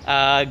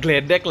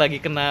Gledek lagi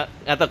kena,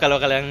 atau kalau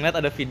kalian ngeliat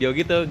ada video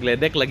gitu,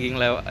 Gledek lagi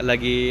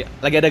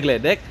ada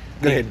Gledek.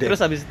 Gledek. Terus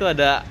habis itu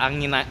ada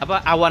angin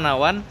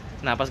awan-awan.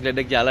 Nah, pas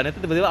Gledek jalan itu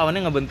tiba-tiba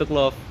awannya ngebentuk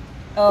love.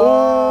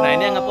 Oh. Nah,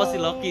 ini yang ngepost si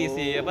Loki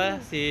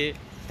si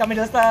Tom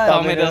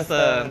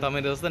Hiddleston. Tom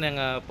Hiddleston yang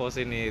ngepost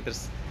ini.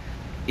 Terus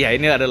ya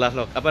ini adalah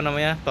Thor Love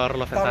and Thor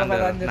Love and Thunder.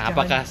 Thunder, Nah,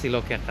 apakah si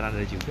Loki akan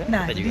ada juga?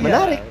 Nah, Kita itu juga dia. nggak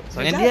Menarik. tahu.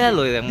 Soalnya Bisa. dia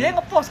loh yang Dia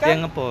ngepost kan? Dia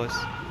ngepost.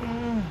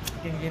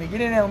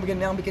 Gini nih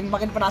yang bikin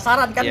makin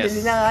penasaran kan Yes.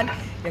 jadinya kan.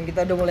 Yang kita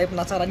udah mulai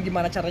penasaran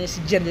gimana caranya si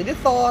Jen jadi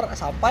Thor,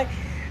 sampai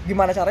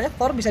gimana caranya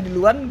Thor bisa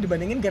duluan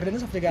dibandingin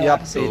Guardians of the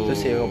Yap, Galaxy. itu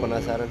sih yang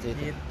penasaran sih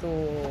itu. Gitu.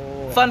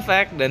 Fun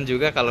fact, dan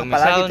juga kalau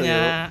Apalagi tuh,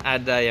 misalnya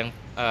ada yang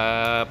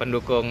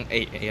pendukung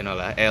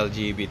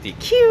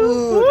LGBTQ.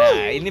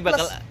 Nah, ini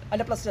bakal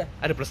Ada plusnya.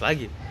 ada plus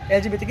lagi.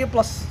 LGBTQ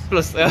plus.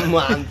 Plus.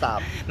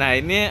 Mantap. Nah,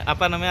 ini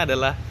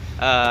adalah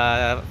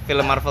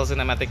film Marvel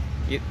Cinematic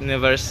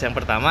Universe yang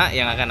pertama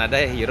yang akan ada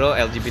hero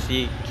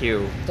LGBTQ.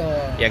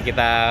 Tuh. Yang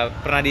kita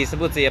pernah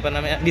disebut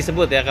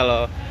ya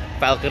kalau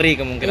Valkyrie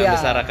kemungkinan Iya.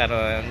 besar akan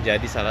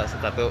menjadi salah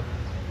satu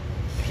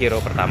hero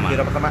pertama.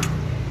 Hero pertama.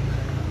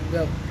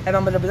 Ya,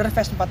 emang bener-bener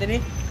Phase 4 ini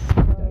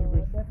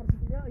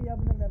diversity-nya iya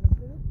bener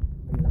diversity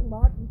kencang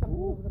banget, kencang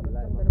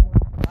bener-bener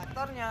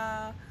aktornya,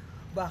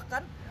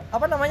 bahkan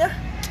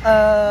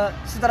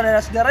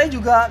sutradara-sutradaranya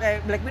juga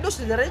kayak Black Widow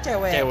sutradaranya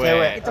cewek.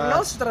 Cewek.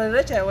 Eternal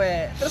sutradaranya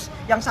cewek. Terus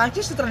yang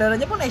Shang-Chi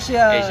sutradaranya pun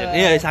Asian.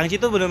 Iya, Shang-Chi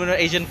itu benar-benar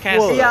Asian cast.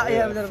 Full.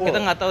 Iya bener. Kita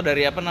nggak tahu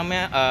dari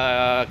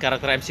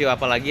karakter MCU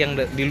apalagi yang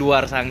di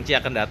luar Shang-Chi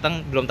akan datang,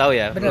 belum tahu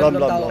ya. Belum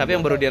Belum. tahu. Tapi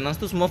yang baru di-announce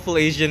tuh semua full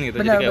Asian gitu.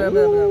 bener, Jadi kayak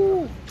bener.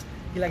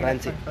 Gila Keren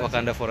sih.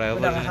 Wakanda Forever.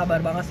 Udah gak sabar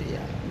banget sih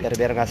ya.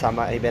 Biar nggak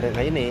sama, biar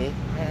nggak ini.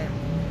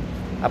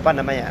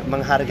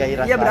 Menghargai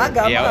rasa. Iya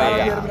beragam, Iya,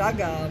 iya. biar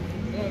beragam.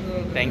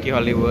 Thank you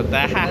Hollywood.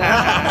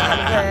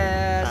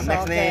 Yes,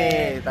 Next oke.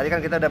 nih, tadi kan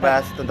kita udah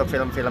bahas untuk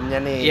film-filmnya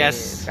nih.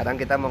 Yes. Sekarang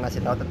kita mau ngasih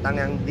tahu tentang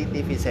yang di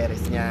TV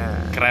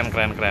seriesnya. Keren.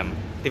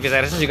 TV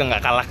seriesnya juga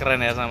nggak kalah keren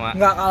ya sama.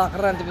 Nggak kalah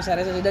keren TV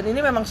series ini, dan ini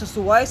memang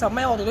sesuai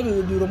sama yang waktu itu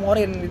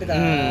dirumorin gitu kan.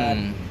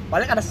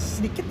 Paling ada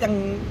sedikit yang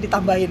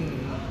ditambahin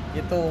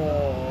gitu.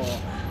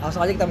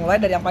 Langsung aja kita mulai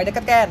dari yang paling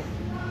deket Ken.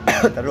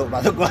 Terus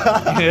masuk gua.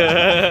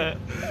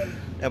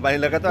 Yang paling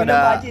dekat tuh Minum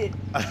ada Pak Haji.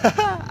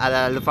 ada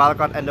The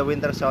Falcon and the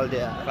Winter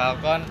Soldier.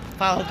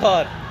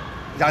 Falcon.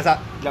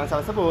 Jangan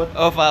salah sebut.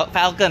 Oh,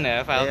 Falcon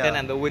ya, Falcon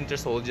Iya. and the Winter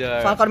Soldier.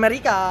 Falcon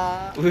Amerika.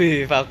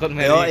 Wih, Falcon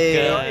America.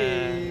 Yoi.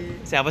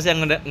 Siapa sih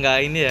yang nggak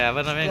ini ya,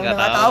 apa namanya, Yang nggak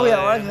nggak tahu ya,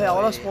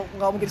 Allah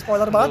nggak mungkin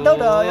spoiler banget dah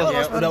udah. Ya,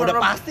 Ya, udah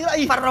pasti lah.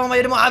 Far From Home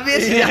mau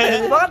habis.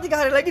 Bahkan 3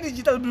 hari lagi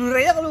digital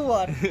Blu-ray-nya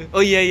keluar. Oh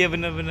iya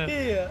benar.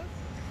 Iya.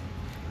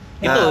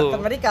 Itu. Falcon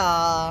Amerika.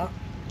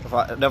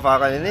 The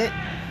Falcon ini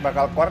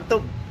bakal keluar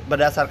tuh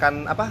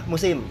berdasarkan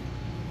musim.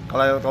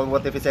 Kalau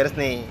buat TV series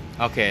nih,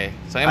 Oke.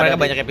 Soalnya Ada mereka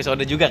di- banyak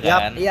episode juga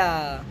Yap. kan. Iya.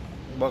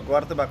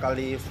 keluar tuh bakal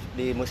di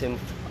musim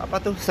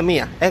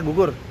semi ya?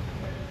 Gugur.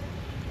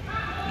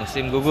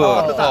 Musim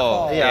gugur.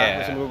 Fall.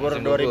 Iya, musim gugur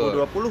Musim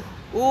 2020.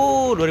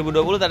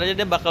 2020 tadinya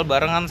dia bakal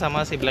barengan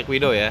sama si Black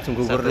Widow ya. Musim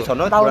gugur di Satu-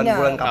 sono Tahunnya.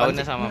 bulan kapan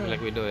Tahunnya sih? sama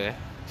Black Widow ya.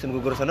 Musim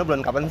gugur sono bulan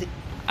kapan sih?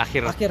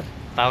 Akhir Akhir.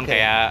 tahun Oke.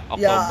 kayak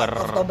Ya, Oktober,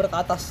 Oktober ke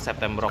atas.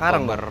 September,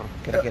 Sekarang Oktober.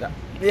 kira-kira.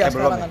 Iya, belum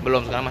sekarang ya? kan.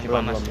 Belum, sekarang masih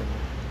panas. Belum.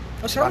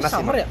 Oh, sekarang Panas sih,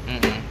 summer ya?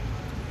 Mm-mm.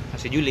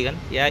 Masih Juli kan?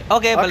 Ya,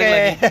 oke, balik Oke.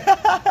 lagi.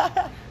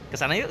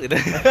 Kesana yuk gitu.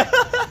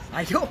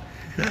 Ayo.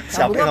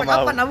 Siapa yang Nabung nggak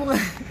mau? kapan nabung?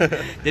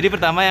 Jadi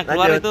pertama yang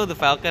keluar Lanjut. itu The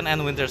Falcon and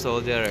Winter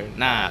Soldier.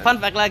 Nah, fun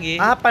fact lagi.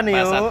 Apa nih,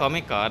 Pas saat Yuk?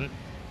 Comic Con,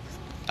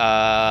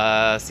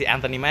 si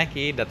Anthony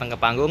Mackie datang ke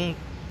panggung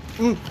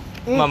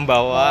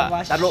membawa.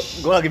 Ntar lu,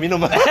 gue lagi minum.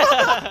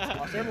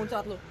 Maksudnya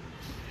muncrat lu.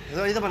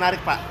 Itu menarik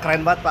pak,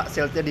 keren banget pak,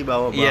 shieldnya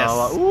dibawa-bawa. Yes,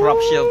 prop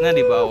shield-nya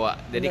dibawa.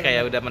 Jadi Bener,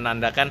 kayak bener. udah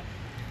menandakan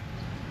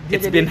Dia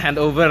it's jadi- been hand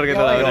over gitu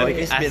Yo, lah. yo, udah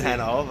It's been asik.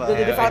 hand over. Dia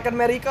jadi Falcon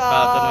Amerika.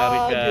 Falcon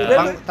America. Gitu.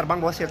 Terbang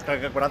bawa shield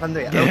kekuatan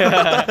tuh ya.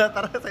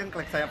 Ntar saya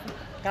klek sayap.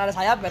 Kan ada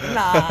sayap ya,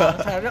 tenang.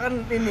 Sayapnya kan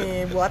ini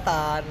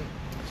buatan.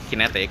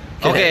 Kinetic.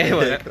 Oke,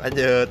 boleh.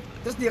 Lanjut.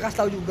 Terus dia kasih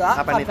tahu juga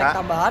Apa fun nih, fact Pak?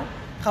 tambahan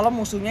kalau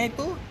musuhnya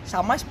itu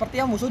sama seperti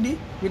yang musuh di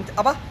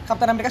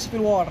Captain America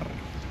Civil War.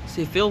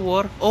 Civil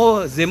War.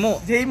 Oh, Zemo.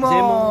 Zemo.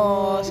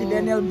 Si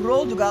Daniel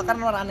Brühl juga akan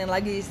meranin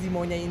lagi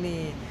Zemonya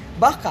ini.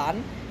 Bahkan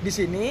di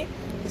sini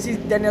si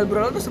Daniel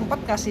Brühl tuh sempat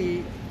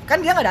kasih, kan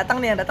dia nggak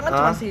datang nih, yang datang kan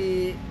cuma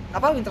si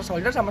Winter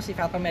Soldier sama si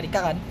Captain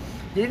America kan.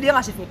 Jadi dia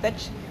ngasih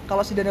footage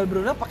kalau si Daniel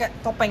Brühl pakai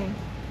topeng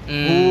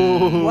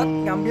buat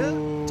ngambil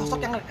sosok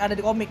yang ada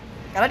di komik.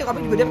 Karena di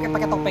komik juga dia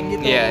pakai topeng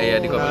gitu. Iya,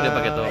 di komik dia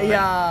pakai topeng.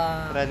 Iya.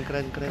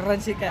 Keren.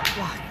 Sih kayak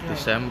wah. Gila.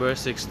 December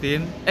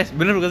 16.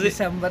 Bener bukan sih?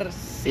 Desember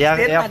Yang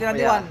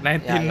 1991.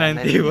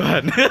 1991.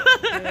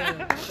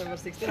 Desember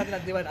 16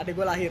 1991 adek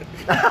gue lahir.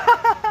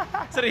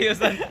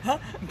 Seriusan? Hah?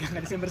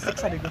 Enggak Desember 6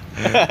 adek gue.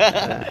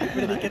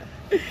 Beda dikit.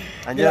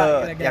 Lanjut,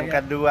 Gila. yang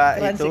kedua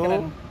Keren itu sih,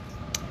 keren.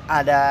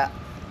 ada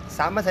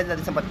sama saya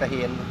tadi sempat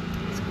kehin.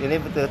 Ini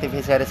betul TV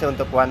series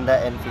untuk Wanda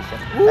and Vision.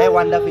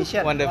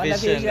 WandaVision.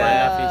 WandaVision.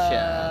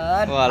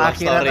 Wah, love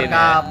Akhirnya story nih.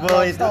 terkabul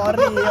Love itu.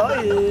 story,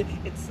 yoi.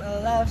 It's a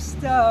love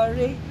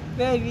story,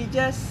 baby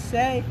just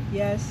say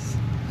yes.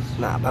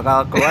 Nah,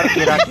 bakal keluar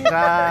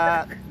kira-kira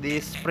di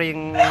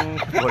spring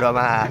bodo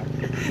amat.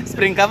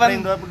 Spring kapan?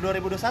 Spring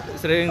 2021.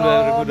 Spring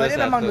Oh, berarti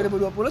 2021. memang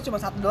 2020 cuma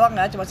satu doang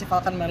ya, cuma si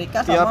Falcon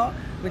America sama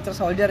Yup. Winter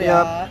Soldier Yup,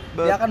 ya.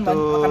 Dia akan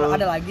betul. akan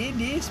ada lagi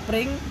di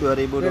spring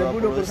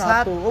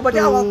 2021. Oh, berarti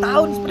awal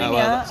tahun spring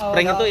ya.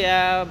 Spring Awal itu tahun. ya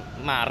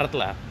Maret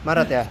lah.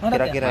 Maret ya, Maret ya?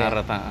 kira-kira ya.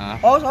 Maret, heeh.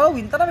 Oh, soalnya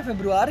winter sampai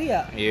Februari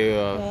ya.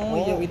 Iya. Oh,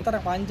 iya winter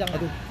yang panjang.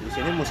 Aduh, Di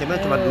sini musimnya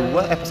cuma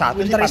 2, satu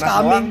sih Winter is panas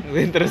coming. doang.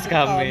 Winter is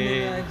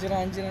coming.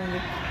 Anjir.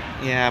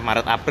 Ya,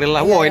 Maret April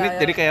lah. Iya, Wow, iya, ini iya.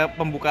 jadi kayak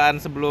pembukaan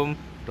sebelum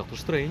Doctor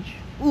Strange.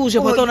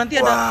 Siapa Oh, tahu nanti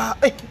ada. Wah,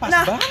 pas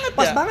Nah, banget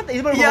pas ya. banget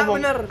ini baru Iya, ngomong.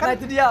 bener. Kan Nah,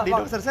 itu dia, di Bang.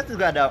 Doctor Strange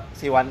juga ada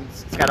si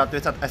Scarlet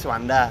Witch as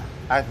Wanda.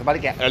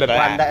 Kebalik ya. Ada.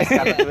 Wanda as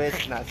Scarlet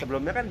Witch. Nah,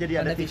 sebelumnya kan jadi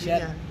ada WandaVision.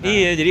 TV-nya. Nah,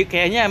 Iya, jadi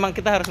kayaknya emang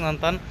kita harus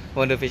nonton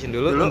WandaVision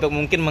dulu Dulu. untuk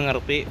mungkin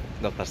mengerti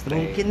Doctor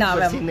Strange. mungkin Nah,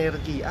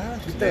 bersinergi.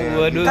 Gitu.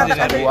 Waduh,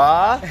 Kata-kata-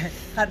 Wah.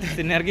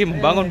 Sinergi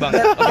membangun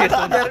banget. Oke,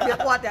 biar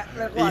kuat ya,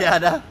 biar kuat. Iya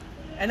ada.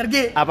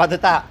 Energi. Apa tuh,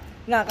 Tak?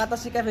 Nah, kata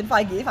si Kevin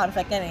Feige, fun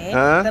fact-nya nih,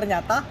 Hah?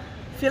 ternyata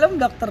film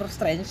Doctor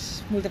Strange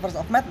Multiverse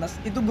of Madness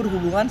itu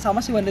berhubungan sama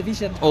si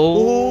WandaVision.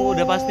 Oh,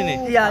 udah pasti nih.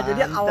 Iya,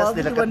 jadi Pantes awal tuh di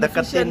dideket-deketin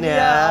WandaVision ya.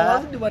 ya. Awal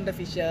tuh di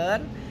WandaVision.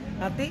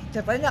 Nanti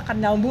ceritanya akan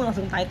nyambung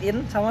langsung tied in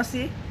sama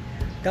si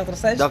Doctor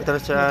Strange. Doctor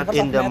Strange Multiverse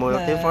in of the Madness.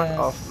 Multiverse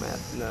of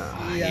Madness.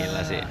 Iya.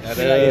 Gila sih. Gila,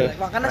 Aduh. gila.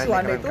 Makanya si Keren,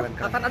 Wanda keren, itu keren,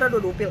 keren. akan ada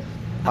dua upil.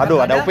 Aduh,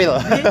 ada upil.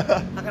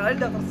 Akan ada di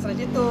Doctor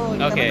Strange itu. Oke.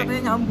 Karena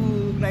katanya nyambung.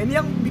 Nah, ini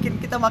yang bikin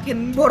kita makin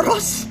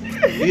boros.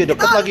 Iya,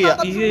 deket lagi ya.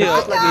 Iya ya.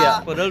 Deket lagi ya.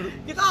 Padahal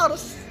Kita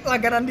harus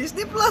langganan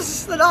Disney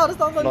Plus, kita harus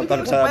nonton Nonton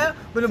juga supaya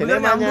ke bener-bener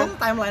sinemanya. nyambung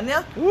timelinenya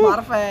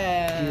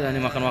Marvel. gila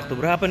nih makan waktu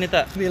berapa nih,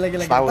 Tak? Gila.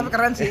 Setahun. Tapi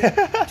keren sih.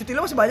 Cuti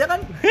lu masih banyak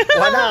kan?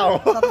 Wadaw.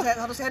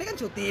 Satu seri kan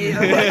cuti.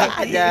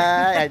 aja.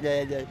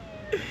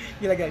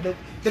 Gila.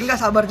 Dan nggak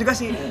sabar juga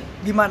sih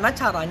gimana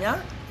caranya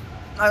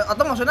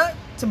atau maksudnya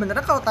sebenarnya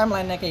kalau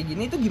timelinenya kayak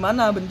gini itu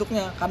gimana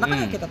bentuknya? Karena kan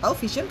yang kita tahu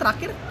Vision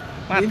terakhir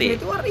Mati. di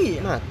Infinity War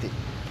iya. Mati.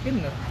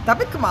 Bener.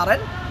 Tapi kemarin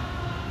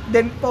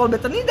dan Paul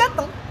Bettany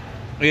datang.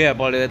 Iya,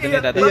 Paul Bettany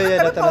datang. Iya,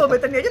 Bahkan datang, Paul datang.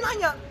 Bettany aja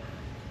nanya.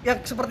 Ya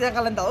seperti yang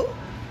kalian tahu,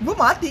 gue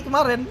mati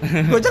kemarin.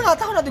 Gue aja nggak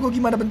tahu nanti gue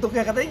gimana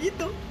bentuknya, katanya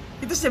gitu.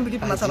 Itu sih yang bikin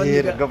penasaran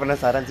Anjir, juga. gue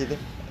penasaran sih itu.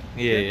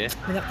 Iya, iya.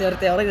 Banyak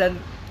teori-teori dan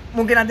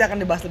mungkin nanti akan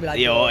dibahas lebih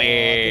lanjut. Yoi.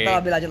 Kita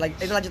lebih lanjut lagi.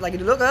 Ini lanjut lagi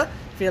dulu ke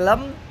film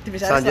TV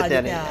series Selanjutnya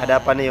nih, ada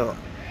apa nih, yuk?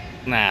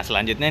 Nah,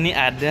 selanjutnya nih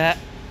ada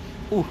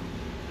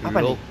Apa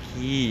nih?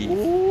 Loki.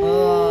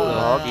 Oh,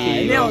 Loki.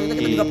 ini waktu itu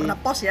kita juga pernah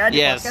post ya di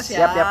Yes. podcast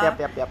ya.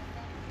 Siap.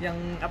 Yang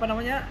apa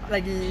namanya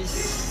lagi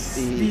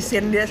Di- di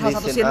scene dia salah di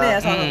satu scene, scene-nya ya,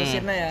 ah. salah satu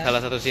scene-nya ya.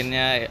 Salah satu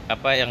scene-nya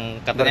apa yang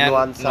katanya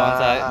Bernuansa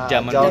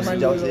zaman jauh, dulu.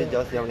 dulu.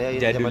 jauh zamannya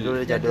Jadul. zaman dulu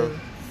jadul.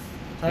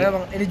 Soalnya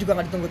emang ini juga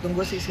nggak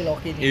ditunggu-tunggu sih si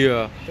Loki ini.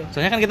 Iya.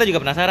 Soalnya kan kita juga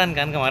penasaran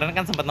kan, kemarin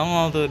kan sempat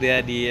nongol tuh dia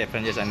di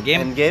Avengers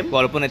Endgame. Endgame.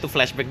 Walaupun itu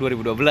flashback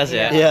 2012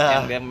 ya. Iya.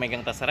 Yang dia megang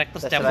Tesseract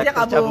terus Tesseract. cabut. Dia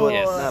kabur.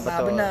 Yes. Nah,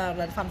 betul. benar.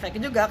 Dan fun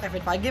fact-nya juga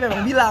Kevin Feige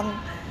memang bilang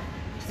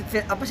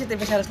apa sih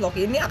TV series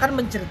Loki ini akan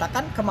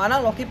menceritakan kemana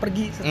Loki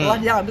pergi setelah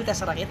dia ngambil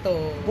Tesseract itu.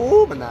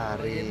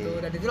 Menarik. Gitu.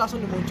 Dan itu langsung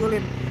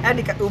dimunculin.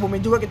 Diumumin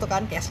juga gitu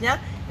kan case-nya,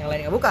 yang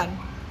lainnya bukan.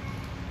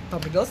 Tom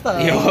Hiddleston.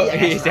 Yo,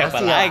 Yes.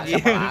 siapa Siapa lagi?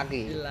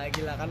 lagi?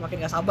 Gila kan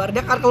makin gak sabar dia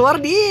akan keluar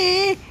di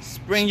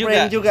Spring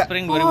Spring juga.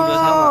 Spring Oh,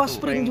 2021.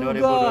 Spring juga.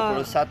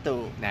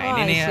 2021. Nah,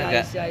 ini nih Ice, agak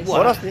ice, ice. wah,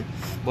 Boros nih.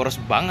 boros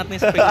banget nih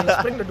Spring.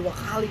 Spring udah 2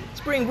 kali.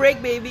 Spring break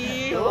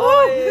baby.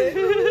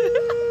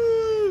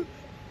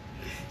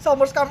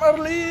 Summer's come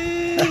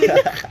early.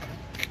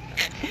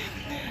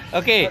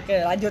 Oke. Oke,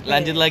 lanjut nih.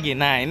 Lanjut lagi.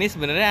 Nah, ini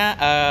sebenarnya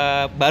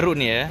baru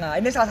nih ya. Nah,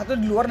 ini salah satu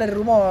di luar dari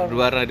rumor.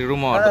 Luar dari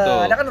rumor,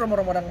 betul. Ada kan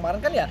rumor-rumor yang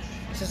kemarin kan ya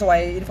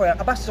sesuai info yang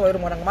sesuai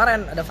rumor yang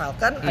kemarin ada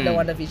Falcon, ada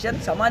WandaVision,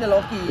 sama ada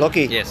Loki.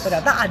 Loki. Yes.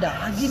 Ternyata ada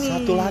lagi nih.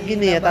 Satu lagi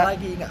nih ya, Nambah Tak?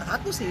 lagi, nggak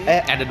satu sih.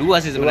 Ada dua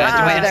sih sebenarnya,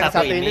 cuma yang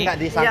satu ini ini. nggak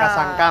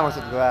disangka-sangka Iya.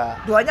 maksud gua.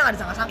 Duanya nggak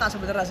disangka-sangka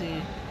sebenarnya sih.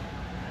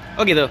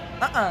 Oh gitu.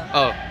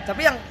 Oh,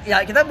 Tapi yang ya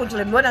kita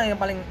munculin duluan yang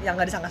paling yang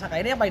nggak disangka-sangka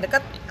ini yang paling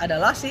dekat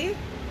adalah si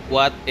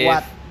what if,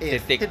 What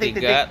if? titik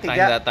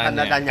tiga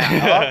tanda tanya.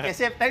 Oke,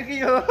 sip. Thank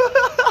you.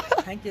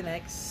 Thank you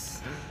next.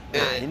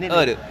 Nah, ini nih.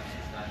 Aduh.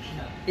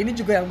 Ini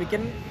juga yang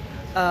bikin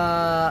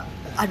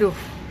aduh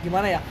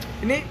gimana ya?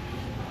 Ini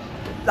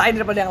lain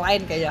daripada yang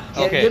lain kayaknya.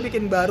 Kayak Oke. dia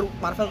bikin baru,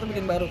 Marvel tuh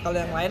bikin baru. Kalau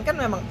yang lain kan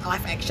memang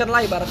live action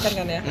lah ibaratkan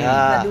kan ya. Ya.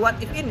 Nah, di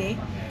What If ini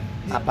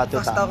Apa tuh,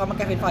 kasih Tak? tahu sama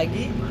Kevin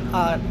Feige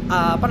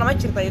apa namanya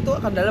cerita itu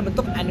akan dalam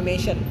bentuk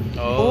animation.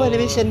 Oh,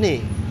 animation nih.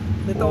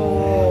 Itu.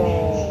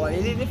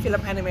 Ini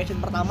film animation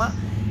pertama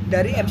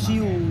dari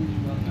MCU.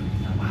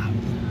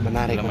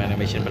 Menarik. Film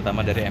animation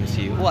pertama dari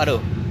MCU.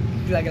 Waduh.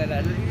 Gila.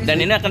 Dan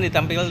ini akan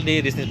ditampil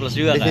di Disney Plus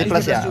juga Disney kan?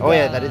 Plus ya? Disney Oh juga.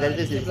 ya, tadi Disney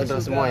Disney Plus Plus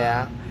juga. semua ya.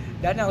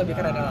 Dan yang lebih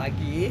keren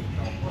lagi,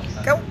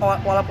 kan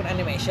walaupun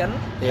animation,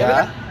 Iya. tapi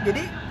kan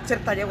jadi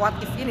ceritanya What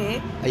If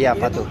ini, Iya, ini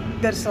apa tuh tuh?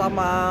 dari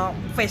selama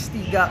Phase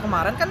 3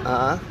 kemarin kan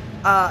Heeh.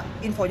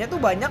 infonya tuh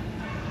banyak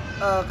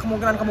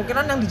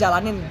kemungkinan-kemungkinan yang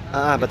dijalanin.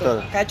 Betul.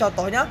 Kayak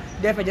contohnya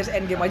di Avengers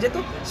Endgame aja tuh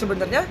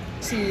sebenarnya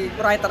si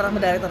writer sama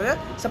directornya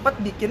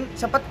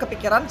sempat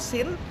kepikiran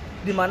scene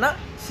di mana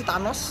si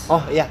Thanos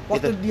Oh iya,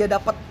 waktu itu. dia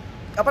dapat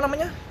apa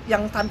namanya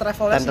yang time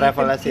travelnya Time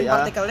travelnya si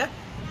partikelnya,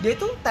 dia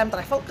itu time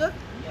travel ke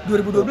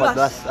 2012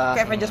 ke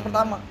Avengers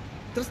pertama.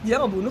 Terus dia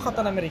ngebunuh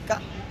Captain America,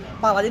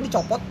 kepalanya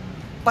dicopot.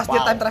 Pas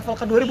dia time travel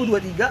ke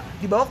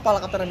 2023, dibawa kepala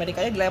Captain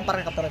Amerikanya dilempar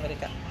ke Captain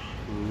America.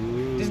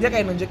 Terus dia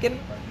kayak nunjukin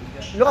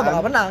lu gak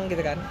bakal menang gitu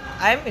kan.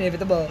 I'm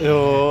inevitable.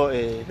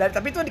 Dan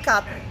tapi itu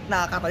di-cut.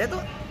 Nah, katanya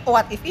tuh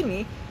What If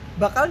ini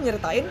bakal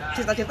nyeritain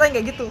cerita-cerita yang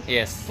kayak gitu.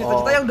 Yes.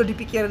 Cerita-cerita yang udah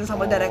dipikirin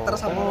sama director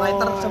sama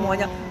writer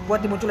semuanya buat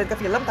dimunculin ke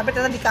film tapi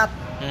ternyata di-cut.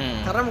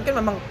 Karena mungkin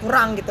memang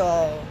kurang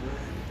gitu.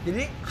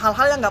 Jadi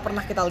hal-hal yang nggak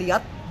pernah kita lihat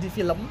di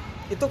film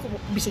itu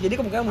bisa jadi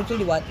kemungkinan muncul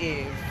di What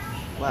If.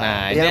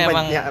 Nah, ini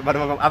emang baru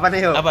ngomong apa nih,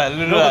 Yo? apa?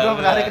 Lu Gua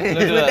menarik nih.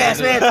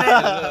 Wait.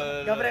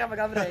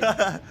 Gambreng.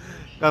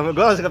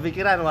 Gue langsung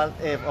kepikiran What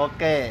If.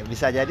 Oke,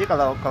 bisa jadi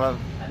kalau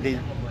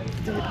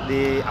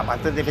di apa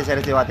tuh TV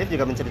series di What If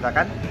juga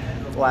menceritakan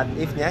What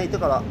If-nya itu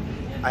kalau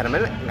Iron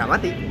Man nggak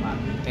mati.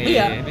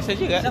 Iya. Bisa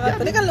juga. Nah,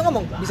 tadi kan lu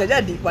ngomong bisa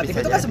jadi. What If Bisa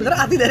itu kan jadi. sebenarnya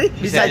arti dari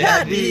Bisa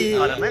jadi.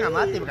 Iron Man nggak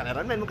mati, bukan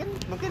Iron Man,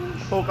 mungkin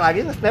Hulk lagi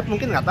nge-snap,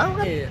 mungkin nggak tahu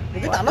kan. Iya.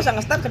 Mungkin Thanos yang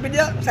nge-stab tapi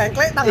dia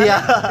sengkle tangannya. Iya.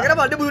 Akhirnya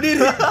malah dia bunuh diri.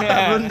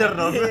 Blunder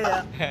dong. Iya.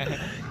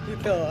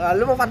 Gitu. Nah,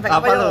 lu mau fun fact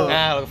Apa apa, lu? Yo?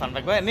 Nah, kalau fun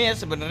fact gue ini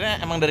sebenarnya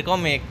emang dari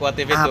komik What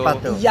If itu. Apa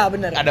tuh? Iya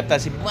benar.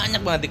 Adaptasi banyak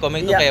banget di komik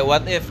tuh Iya. kayak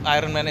What If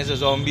Iron Man is a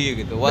zombie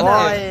gitu. What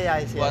Oh, if iya,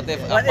 I see, What I see.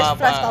 if What if apa-apa.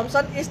 Flash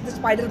Thompson is the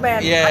Spider-Man?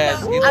 Yes,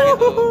 Ada.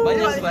 gitu-gitu.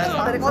 Banyak Itu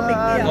banget. dari komik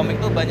iya. Komik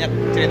tuh banyak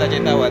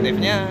cerita-cerita what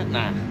if-nya.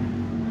 Nah,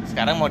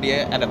 sekarang mau dia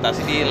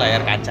adaptasi di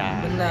layar kaca.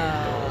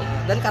 Benar.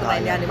 Dan karena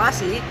ini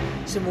animasi,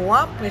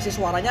 semua pengisi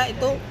suaranya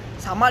itu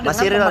sama dengan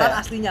Masih real pemeran ya?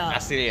 aslinya.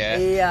 Asli ya?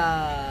 Iya.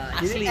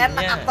 Jadi Aslinya.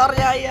 enak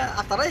aktornya ya.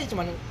 Aktornya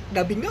cuma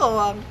dubbing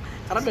doang.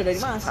 Karena udah dari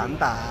animasi.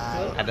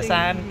 Santai. Ada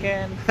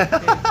Sanken.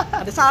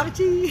 Ada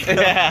Samchi.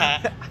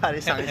 Hari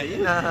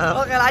Sangcina.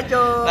 Oke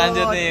lanjut.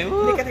 Lanjut nih.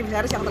 Ini kan tim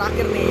series yang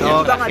terakhir nih. Oh, Yang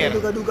juga nggak terakhir.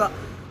 diduga-duga.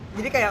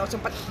 Jadi kayak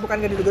sempat bukan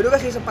gak diduga-duga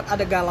sih, sempat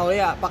ada galau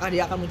ya apakah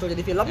dia akan muncul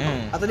jadi film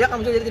atau dia akan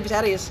muncul jadi TV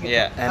series gitu.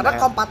 Iya. Karena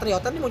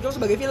Compatriotan ini muncul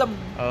sebagai film.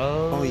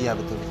 Oh, iya,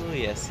 betul.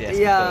 Yes, Iya.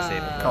 betul sih.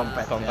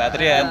 Compatriot.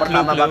 Yang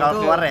pertama Blue, bakal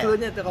blue. keluar ya?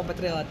 Cluenya tuh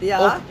Compatriot. Iya.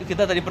 Oh,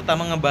 kita tadi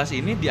pertama ngebahas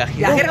ini di akhir.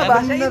 Di akhir kan?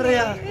 ngebahasnya bener ini.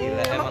 ya.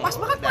 Gila, Emang emang pas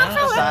banget udah Marvel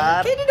ya. besar.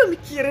 Kayaknya dia udah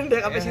mikirin deh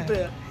sampai situ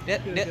ya. Dia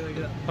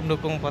Gila.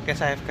 pendukung podcast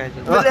AFK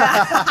juga.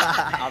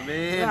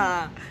 Amin.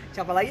 Nah,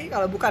 siapa lagi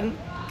kalau bukan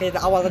kayak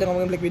awal tadi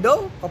ngomongin Black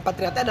Widow,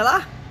 Compatriotnya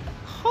adalah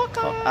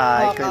Hawkeye,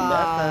 Clint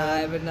Barton.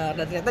 Hawkeye, benar.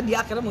 Dan ternyata dia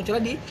akhirnya munculnya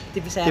di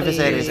TV series. TV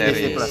series, Disney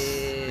Series. Plus.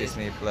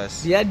 Disney Plus.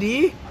 Dia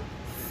di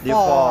Di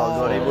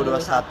Fall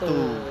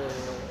 2021.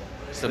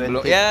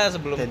 Sebelum 20.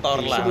 sebelum Thor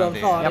lah. Sebelum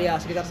nanti. Thor, Yap. ya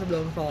sekitar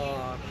sebelum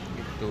Thor.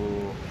 Gitu.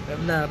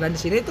 Benar. Dan di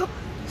sini tuh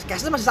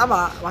cast-nya masih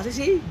sama, masih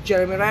si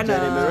Jeremy Renner.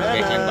 Jeremy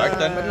Renner. Clint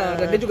Barton. Benar.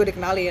 Dan dia juga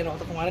dikenalin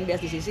waktu kemarin di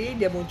SDCC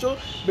dia muncul,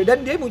 dan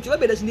dia munculnya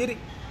beda sendiri.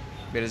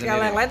 Beda Kalau yang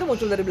sendiri. lain tuh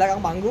muncul dari belakang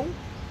panggung,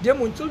 dia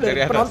muncul dari,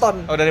 atas. penonton.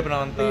 Oh, dari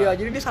penonton. Iya,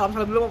 jadi dia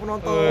salam-salam dulu sama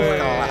penonton.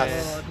 Kelas.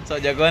 So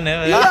jagoan ya.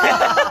 Iya.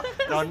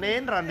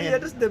 Ronin. Iya,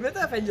 terus demnya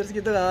tuh Avengers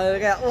gitu kan.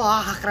 Kayak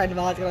wah, keren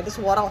banget kan. Terus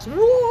suara langsung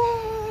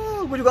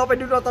wuh. Gue juga apa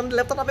dulu nonton di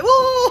laptop sampai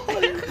wuh.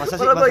 Masa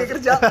sih, Padahal gue masa lagi sih?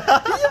 kerja.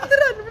 Iya,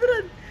 beneran.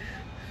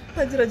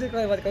 Anjir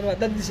keren banget.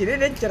 Dan di sini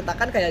dia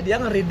ceritakan kayak dia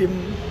nge-redeem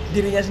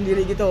dirinya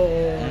sendiri gitu.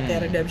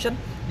 Kayak redemption.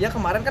 Dia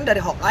kemarin kan dari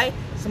Hawkeye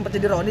sempat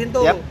jadi Ronin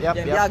tuh. Yap, yang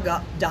dia agak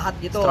jahat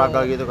gitu.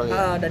 Struggle gitu kali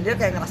ya. Dan dia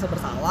kayak ngerasa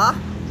bersalah.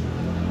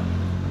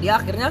 Dia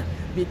akhirnya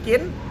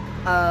bikin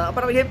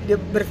dia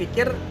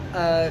berpikir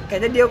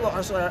kayaknya dia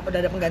harus udah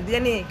ada penggantinya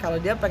nih kalau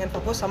dia pengen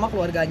fokus sama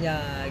keluarganya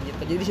gitu.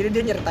 Jadi di sini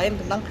dia nyeritain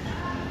tentang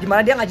gimana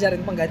dia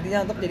ngajarin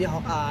penggantinya untuk jadi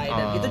Hawkeye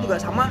dan itu juga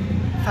sama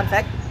fun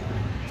fact.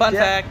 Fun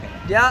Dia- fact.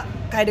 Dia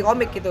kayak di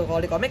komik gitu. Kalau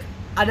di komik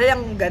ada yang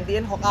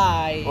gantiin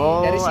Hawkeye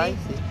Oh, dari si I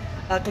see.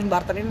 Clint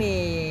Barton ini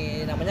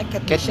namanya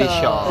Kate Kate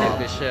Bishop. Kate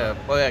Bishop.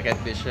 Oh ya,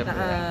 Kate Bishop.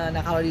 ya.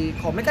 Nah kalau di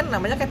komik kan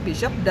namanya Kate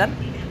Bishop dan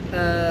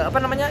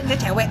dia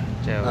cewek.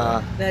 Cewek.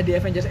 Nah di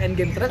Avengers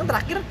Endgame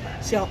terakhir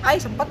si Hawkeye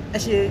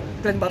si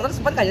Clint Barton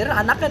sempat ngajarin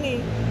anaknya nih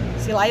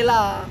si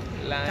Layla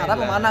cara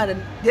memanah dan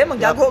dia emang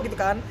jago gitu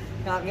kan.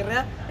 Nah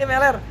akhirnya dia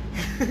meler.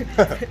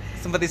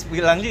 Sempat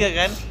dibilang juga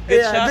kan.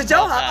 Iya, good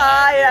job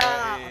Hawkeye ya.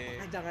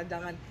 Hawkeye.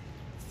 Jangan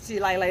si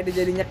Layla ini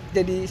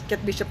jadi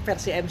Kate Bishop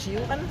versi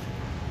MCU kan.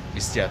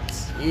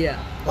 Misjudge. Iya.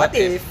 What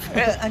if?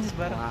 Anjir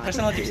bareng.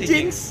 Personal tipsy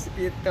Jinx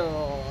gitu.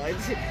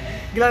 Itu sih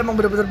gila emang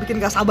bener-bener bikin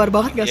gak sabar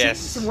banget gak Yes.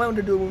 sih semua yang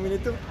udah diumumin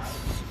itu.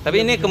 Tapi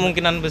ini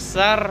kemungkinan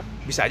besar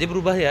bisa aja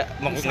berubah ya.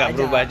 Bisa Nggak aja.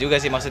 berubah juga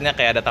sih, maksudnya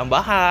kayak ada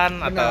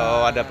tambahan atau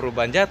ada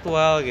perubahan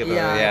jadwal gitu.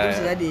 Iya, ya. itu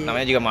bisa jadi.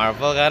 Namanya juga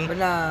Marvel kan.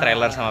 Benar.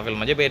 Trailer sama film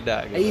aja beda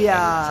gitu.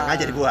 Iya.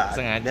 Sengaja dibuat.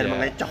 Sengaja. Biar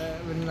mengecoh.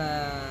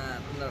 Benar.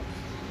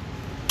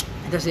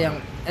 Itu sih yang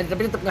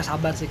tapi tetap nggak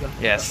sabar sih gue.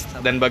 Yes.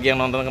 Dan bagi yang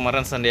nonton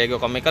kemarin San Diego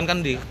Comic Con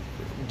kan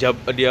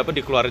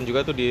dikeluarin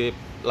juga tuh di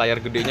layar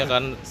gedenya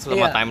kan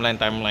selama Iya.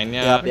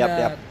 timelinenya.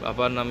 Yap.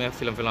 Apa namanya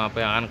film-film apa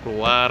yang akan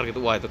keluar gitu.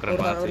 Wah, itu keren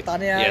banget sih.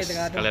 Urutannya Yes, gitu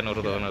kan. kalian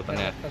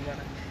urutannya.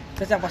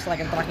 Terus yang pas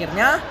lagi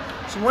terakhirnya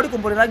semua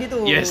dikumpulin lagi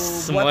tuh. Yes,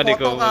 semua buat foto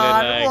dikumpulin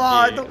lagi.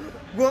 Wah, itu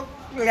gue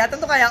ngeliatin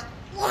tuh kayak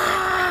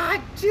wah,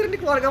 anjir nih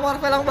keluarga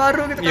Marvel yang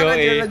baru gitu kan. Yoi.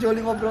 Angelina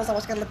Jolie ngobrol sama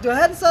Scarlett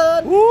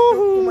Johansson.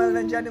 Kumail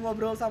Nanjiani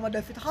ngobrol sama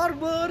David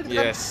Harbour gitu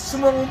kan. Yes.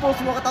 Semua ngumpul,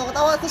 semua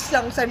ketawa-ketawa. Terus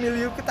yang Samuel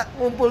Liu kita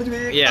ngumpul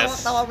juga Yes.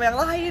 ketawa-ketawa sama yang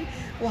lain.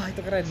 Wah,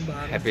 itu keren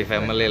banget. Happy sih,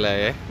 family lah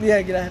ya. keren. Iya,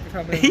 gila Happy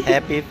Family.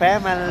 Happy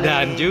family.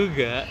 Dan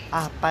juga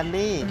apa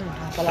nih?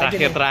 Apalagi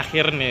nih?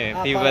 terakhir nih,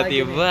 Apalagi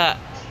tiba-tiba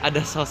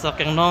ada sosok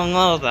yang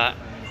nongol tak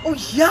Oh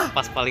iya.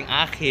 pas paling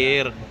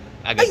akhir.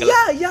 Agak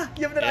Iya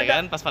benar Ya ada.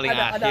 kan, pas paling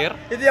Ada. akhir.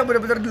 Itu yang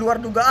benar-benar di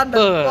luar dugaan dan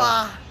wah. gila.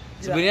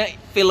 Sebenarnya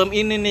film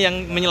ini nih yang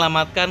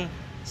menyelamatkan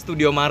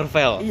studio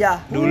Marvel.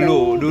 Iya.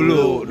 Dulu.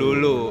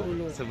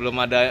 Sebelum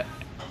ada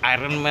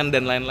Iron Man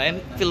dan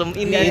lain-lain, film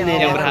ini Iya, yang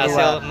iya,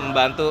 berhasil iya.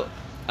 membantu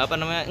apa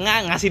namanya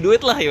ngasih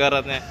duit lah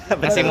ibaratnya,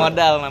 ngasih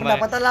modal namanya.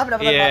 Pendapatan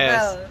Yes.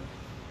 Marvel.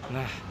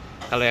 Nah,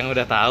 kalau yang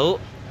udah tahu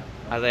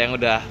atau yang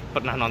udah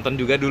pernah nonton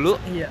juga dulu,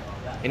 Iya.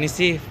 ini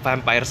sih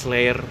Vampire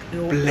Slayer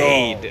Yo.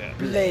 Blade.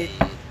 Blade.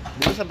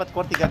 Dulu sempat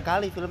keluar 3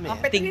 kali filmnya.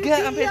 Sampai Tiga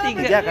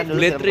Tiga kan dulu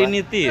Blade sempat.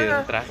 Trinity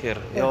ya terakhir.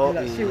 Yo,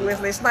 Gila, si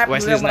Wesley Snipes Wesley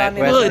dulu yang Snipes.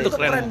 meranin. Oh, itu itu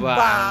keren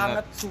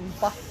banget.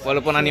 sumpah.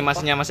 Walaupun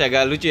animasinya masih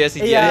agak lucu ya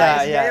CGI. Iya,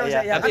 iya. iya.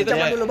 Tapi itu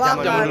zaman ya, dulu zaman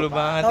banget. dulu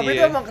banget, Tapi itu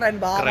iya. emang keren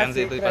banget Keren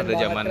sih itu keren pada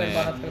banget, zamannya. keren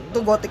banget. Itu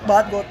gotik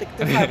banget, gotik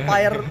tuh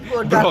vampire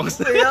Bronx.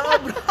 Iya,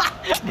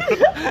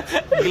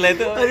 Gila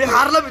itu. Dari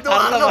Harlem itu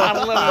Harlem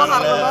Harlem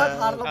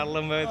banget.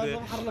 Harlem banget itu.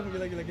 Harlem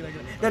gila.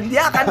 Dan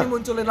dia akan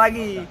dimunculin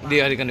lagi.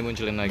 Dia akan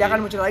dimunculin lagi. Dia akan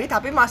muncul lagi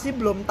tapi masih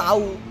belum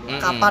tahu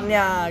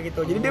kapannya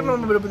gitu. Jadi dia memang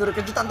bener-bener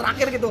kejutan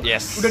terakhir gitu.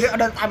 Yes. Udah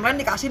ada timeline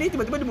dikasih nih,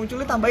 tiba-tiba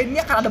dimunculin tambahin ini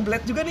akan ada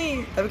Blade juga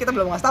nih. Tapi kita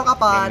belum ngasih tahu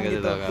kapan Belum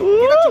gitu. ngasih tahu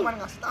kapan. Kita cuma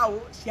ngasih tahu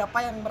siapa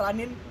yang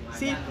meranin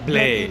si Blade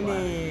Blade.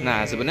 ini. Nah,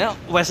 sebenarnya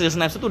Wesley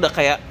Snipes itu udah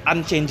kayak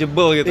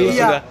unchangeable gitu.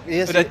 Iya.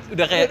 Iya sih.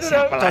 Udah kayak Itu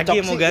siapa udah lagi cocok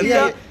yang mau sih. ganti?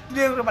 Iya,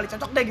 dia udah paling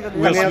cocok deh gitu.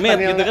 Will Smith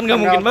gitu kan nggak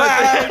mungkin banget.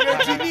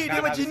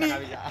 Dia mah Genie.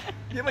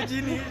 Dia mah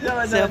Genie.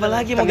 Siapa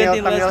lagi mau gantiin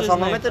Tanggal Wesley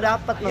Songongnya Snipes? tuh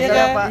dapat Iya maksudnya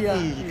kan? apa? Iya.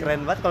 Ih, keren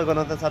banget kalau gue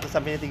nonton 1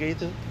 sampai 3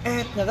 itu.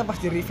 Ternyata pas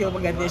di reveal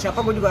penggantinya siapa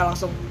gue juga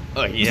langsung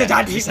Oh iya. bisa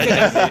jadi. Bisa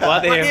jadi.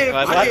 What if?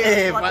 What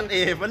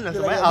if? Bener, Gila,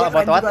 semuanya dia about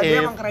keren what juga, Dia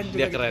if. emang keren juga.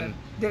 Dia gitu keren. kan.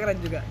 Dia keren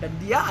juga. Dan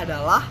dia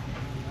adalah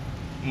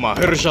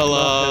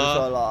Mahershala.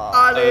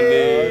 Ali.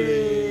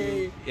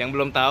 Yang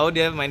belum tahu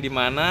dia main di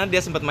mana, dia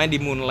sempat main di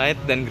Moonlight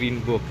dan Green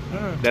Book.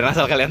 Hmm. Dan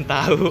asal kalian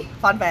tahu,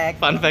 Fun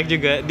fact.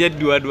 juga dia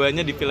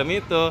dua-duanya di film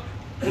itu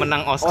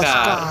menang Oscar,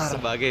 Oscar.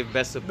 sebagai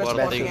Best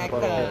supporting Supporting.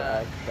 actor.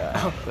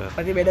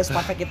 Berarti beda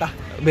fun fact kita.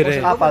 Beda ya?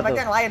 Maksud gua Apa fun fact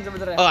tuh? yang lain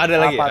sebenarnya. Oh, ada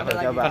lagi. Apa Apa? tuh,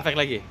 coba? Fun fact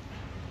lagi.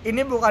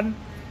 Ini bukan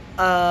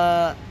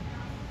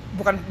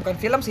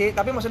film sih,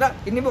 tapi maksudnya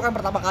ini bukan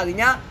pertama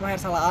kalinya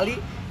Mahershala Ali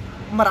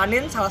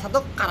meranin salah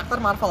satu karakter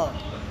Marvel.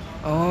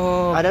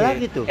 Oh. Ada oke.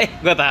 lagi tuh?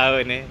 Gua tahu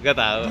ini, gua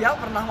tahu. Dia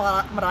pernah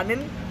meranin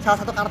salah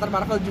satu karakter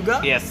Marvel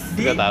juga Yes,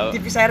 di gua tahu.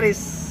 TV series.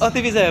 Oh,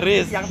 TV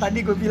series. Yang tadi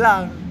gue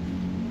bilang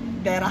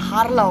daerah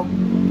Harlem.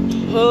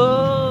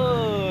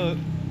 Oh.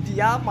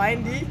 Dia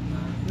main di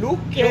Luke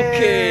Luke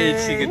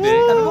Cage, Cage. gitu.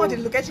 Tapi bukan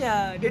jadi Luke Cage-nya,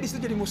 dia di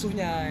situ jadi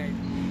musuhnya.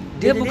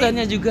 Dia jadi-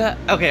 bukannya juga.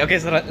 Oke,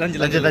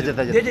 lanjut. Lanjut.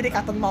 Dia jadi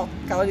Cottonmouth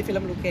kalau di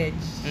film Luke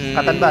Cage.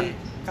 Cotton Bud.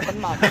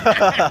 Cottonmouth.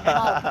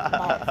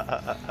 Mouth.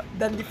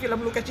 Dan di film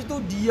Luke Cage itu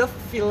dia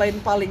villain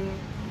paling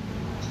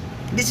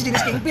dia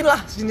sejenis Kingpin lah,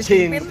 sejenis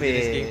Kingpin.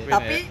 Kingpin.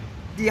 Tapi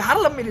di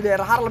Harlem ya, di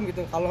daerah Harlem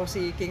gitu. Kalau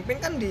si Kingpin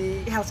kan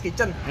di Hell's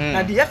Kitchen. Nah,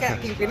 dia kayak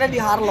Kingpinnya di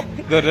Harlem.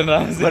 Gordon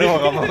Ramsay. Baru mau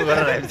ngomong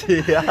Gordon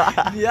Ramsay.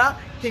 Dia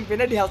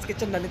Kingpinnya di Hell's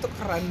Kitchen dan itu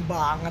keren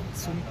banget,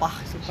 sumpah.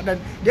 Dan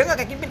dia nggak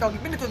kayak Kingpin, kalau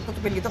Kingpin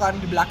ditutupin gitu kan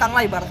di belakang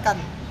lah ibaratkan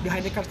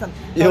behind the curtain.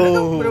 Kalau dia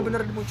tuh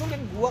bener-bener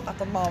dimunculin gua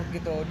Cottonmouth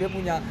gitu. Dia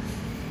punya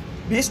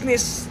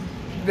bisnis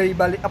dari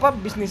balik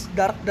bisnis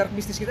dark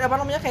bisnis gitu apa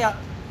namanya kayak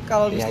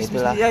kalau Ya, bisnis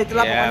itulah. ya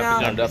itulah Ya, pokoknya.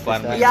 penyelundupan.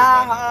 Ya,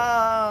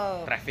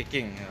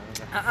 Trafficking.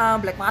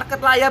 black market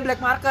lah ya, black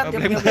market. Dia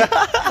punya black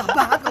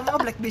banget ngomongnya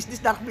black business,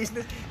 dark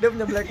business. Dia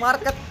punya black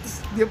market, terus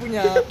dia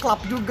punya klub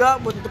juga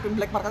buat nutupin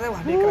black marketnya.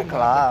 Wah, dia keren banget.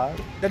 Kelar.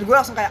 Dan gue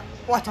langsung kayak,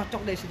 wah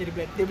cocok deh bisa jadi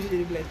Blade. Dia bisa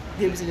jadi Blade.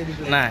 Dia bisa jadi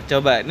Blade. Nah,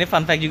 coba ini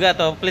fun fact juga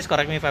atau please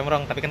correct me if I'm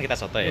wrong, tapi kan kita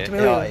soto ya. Cuma-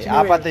 Yo,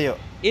 Cuma- apa tuh yuk?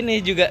 Ini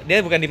juga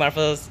dia bukan di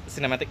Marvel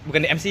Cinematic,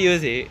 bukan di MCU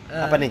sih.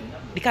 Apa nih?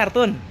 Di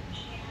kartun.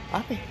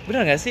 Apa?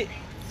 Bener nggak sih?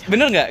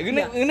 Bener nggak?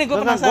 Ini gue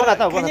Gua penasaran. nggak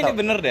tahu, gua Kayaknya nggak ini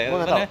tahu. bener deh. Gua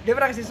nggak Pokoknya Dia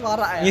pernah ngisi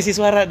suara ya. ngisi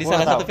suara di Gua salah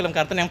nggak satu tahu. film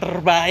kartun yang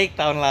terbaik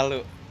tahun lalu.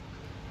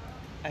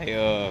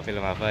 Ayo,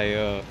 film apa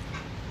ayo?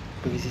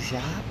 Puisi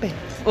siapa? Ya?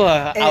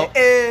 Wah,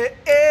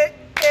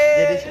 Oke.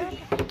 Jadi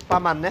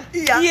pamannya.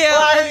 Iya. Iya.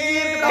 Wah,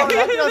 anjir,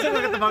 ketahuan langsung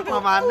ketebak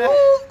pamannya.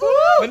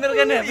 Bener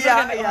kan ya? Bener Iya,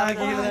 kan? iya. Wah,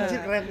 gila. Anjir,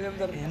 keren.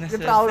 Jadi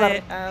Prowler.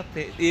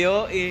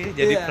 Yoi,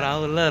 jadi Iya.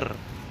 Prowler.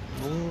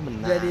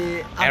 Benar. Jadi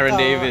Aaron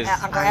Davis.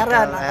 Uncle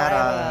Aaron.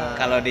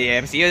 Kalau di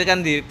MCU kan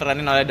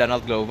diperanin oleh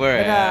Donald Glover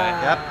ya. Benar.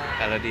 Yap.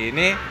 Kalau di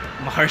ini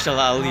Marshall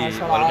Ali,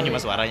 Marshall walaupun Ali. cuma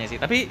suaranya sih.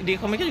 Tapi di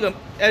komiknya juga,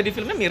 di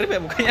filmnya mirip ya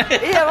mukanya.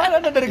 Iya, mana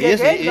ada dari Iya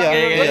sih, iya.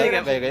 Gaya-gaya Iya,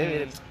 kan? gaya-gaya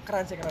mirip.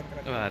 Keren sih, keren.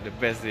 Wah, the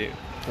best sih.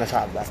 Nggak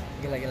sabar.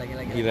 Gila.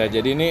 Gila,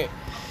 jadi ini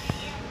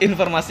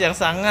informasi yang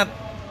sangat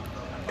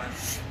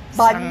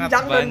Panjang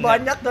dan banyak.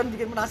 banyak dan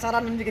bikin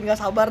penasaran dan bikin gak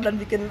sabar dan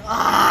bikin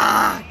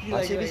gila.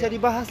 Masih gila, bisa gila.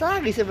 dibahas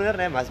lagi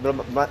sebenarnya, Mas.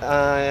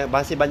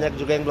 Masih banyak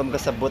juga yang belum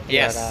kesebut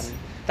ya yes. kan.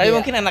 Tapi Iya.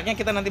 mungkin enaknya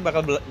kita nanti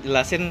bakal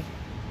jelasin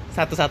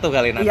satu-satu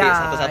kali nanti. Iya,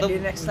 Satu-satu di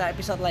next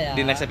episode lah ya.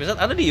 di next episode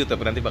ada di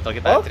YouTube nanti bakal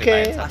kita Oke.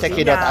 ceritain satu.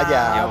 Cekidot aja.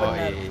 Iya, Yoi.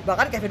 benar.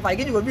 Bahkan Kevin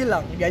Feige juga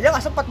bilang, dia aja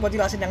gak sempat buat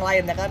jelasin yang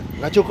lain ya kan.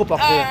 Nggak cukup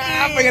waktunya.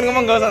 Pengen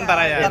ngomong gak usah ntar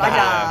ya. Biar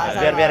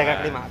aja. Biar agak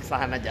klimaks,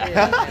 tahan aja.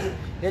 Iya.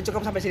 Dia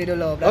cukup sampai sini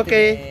dulu berarti.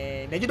 Oke. nih.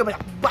 Dia juga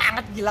banyak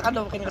banget, gila kan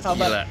udah makin gak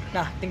sabar. Gila.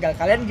 Nah, tinggal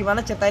kalian gimana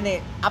ceritain nih,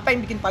 apa yang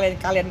bikin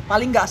kalian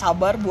paling gak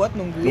sabar buat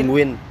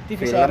Nungguin TV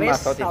film series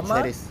atau TV sama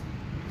series.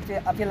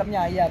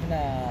 filmnya ya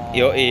benar.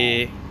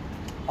 Yoi.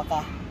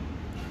 Apakah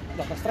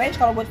Doctor Strange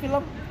kalau buat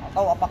film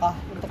atau apakah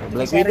untuk TV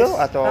Black series? Widow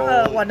atau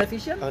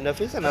WandaVision?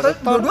 WandaVision Atau atau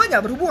Thor? dua-duanya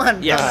berhubungan?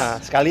 Iya. Nah,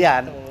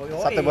 sekalian. Tuh,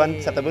 yoi.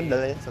 Satu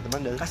bundle ya, satu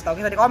bundle. Kasih tahu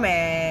kita di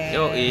komen.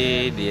 Yoi,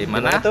 di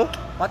Gimana mana? tuh?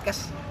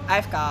 Podcast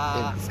AFK.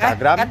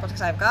 Instagram.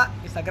 Podcast AFK,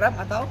 Instagram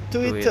atau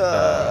Twitter.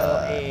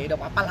 udah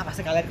apa lah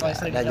pasti kalian kalau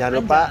sering Dan dengar jangan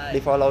lupa anjay. di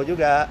follow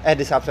juga,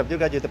 di subscribe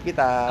juga YouTube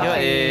kita.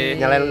 Yoi.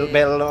 Nyalain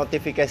bel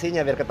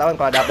notifikasinya biar ketahuan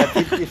kalau ada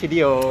update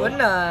video.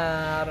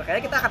 Bener,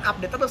 kayaknya kita akan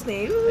update terus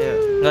nih.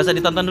 Nggak usah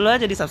ditonton dulu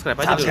aja, di subscribe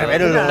aja Subscribe dulu.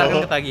 aja dulu. Ntar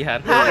kan ketagihan.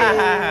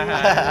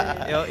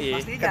 Yoi.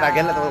 Pastinya.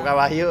 Ketagihan atau Kak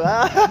Wahyu.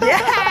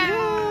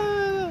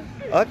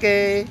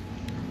 Oke,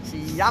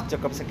 Siap.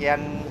 cukup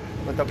sekian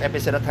untuk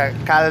episode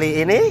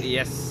kali ini.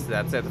 Yes,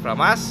 that's it from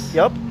us.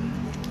 Yup.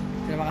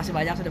 Terima kasih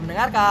banyak sudah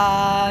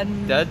mendengarkan.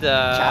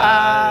 Dadah.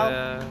 Ciao.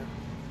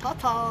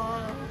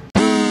 Tata.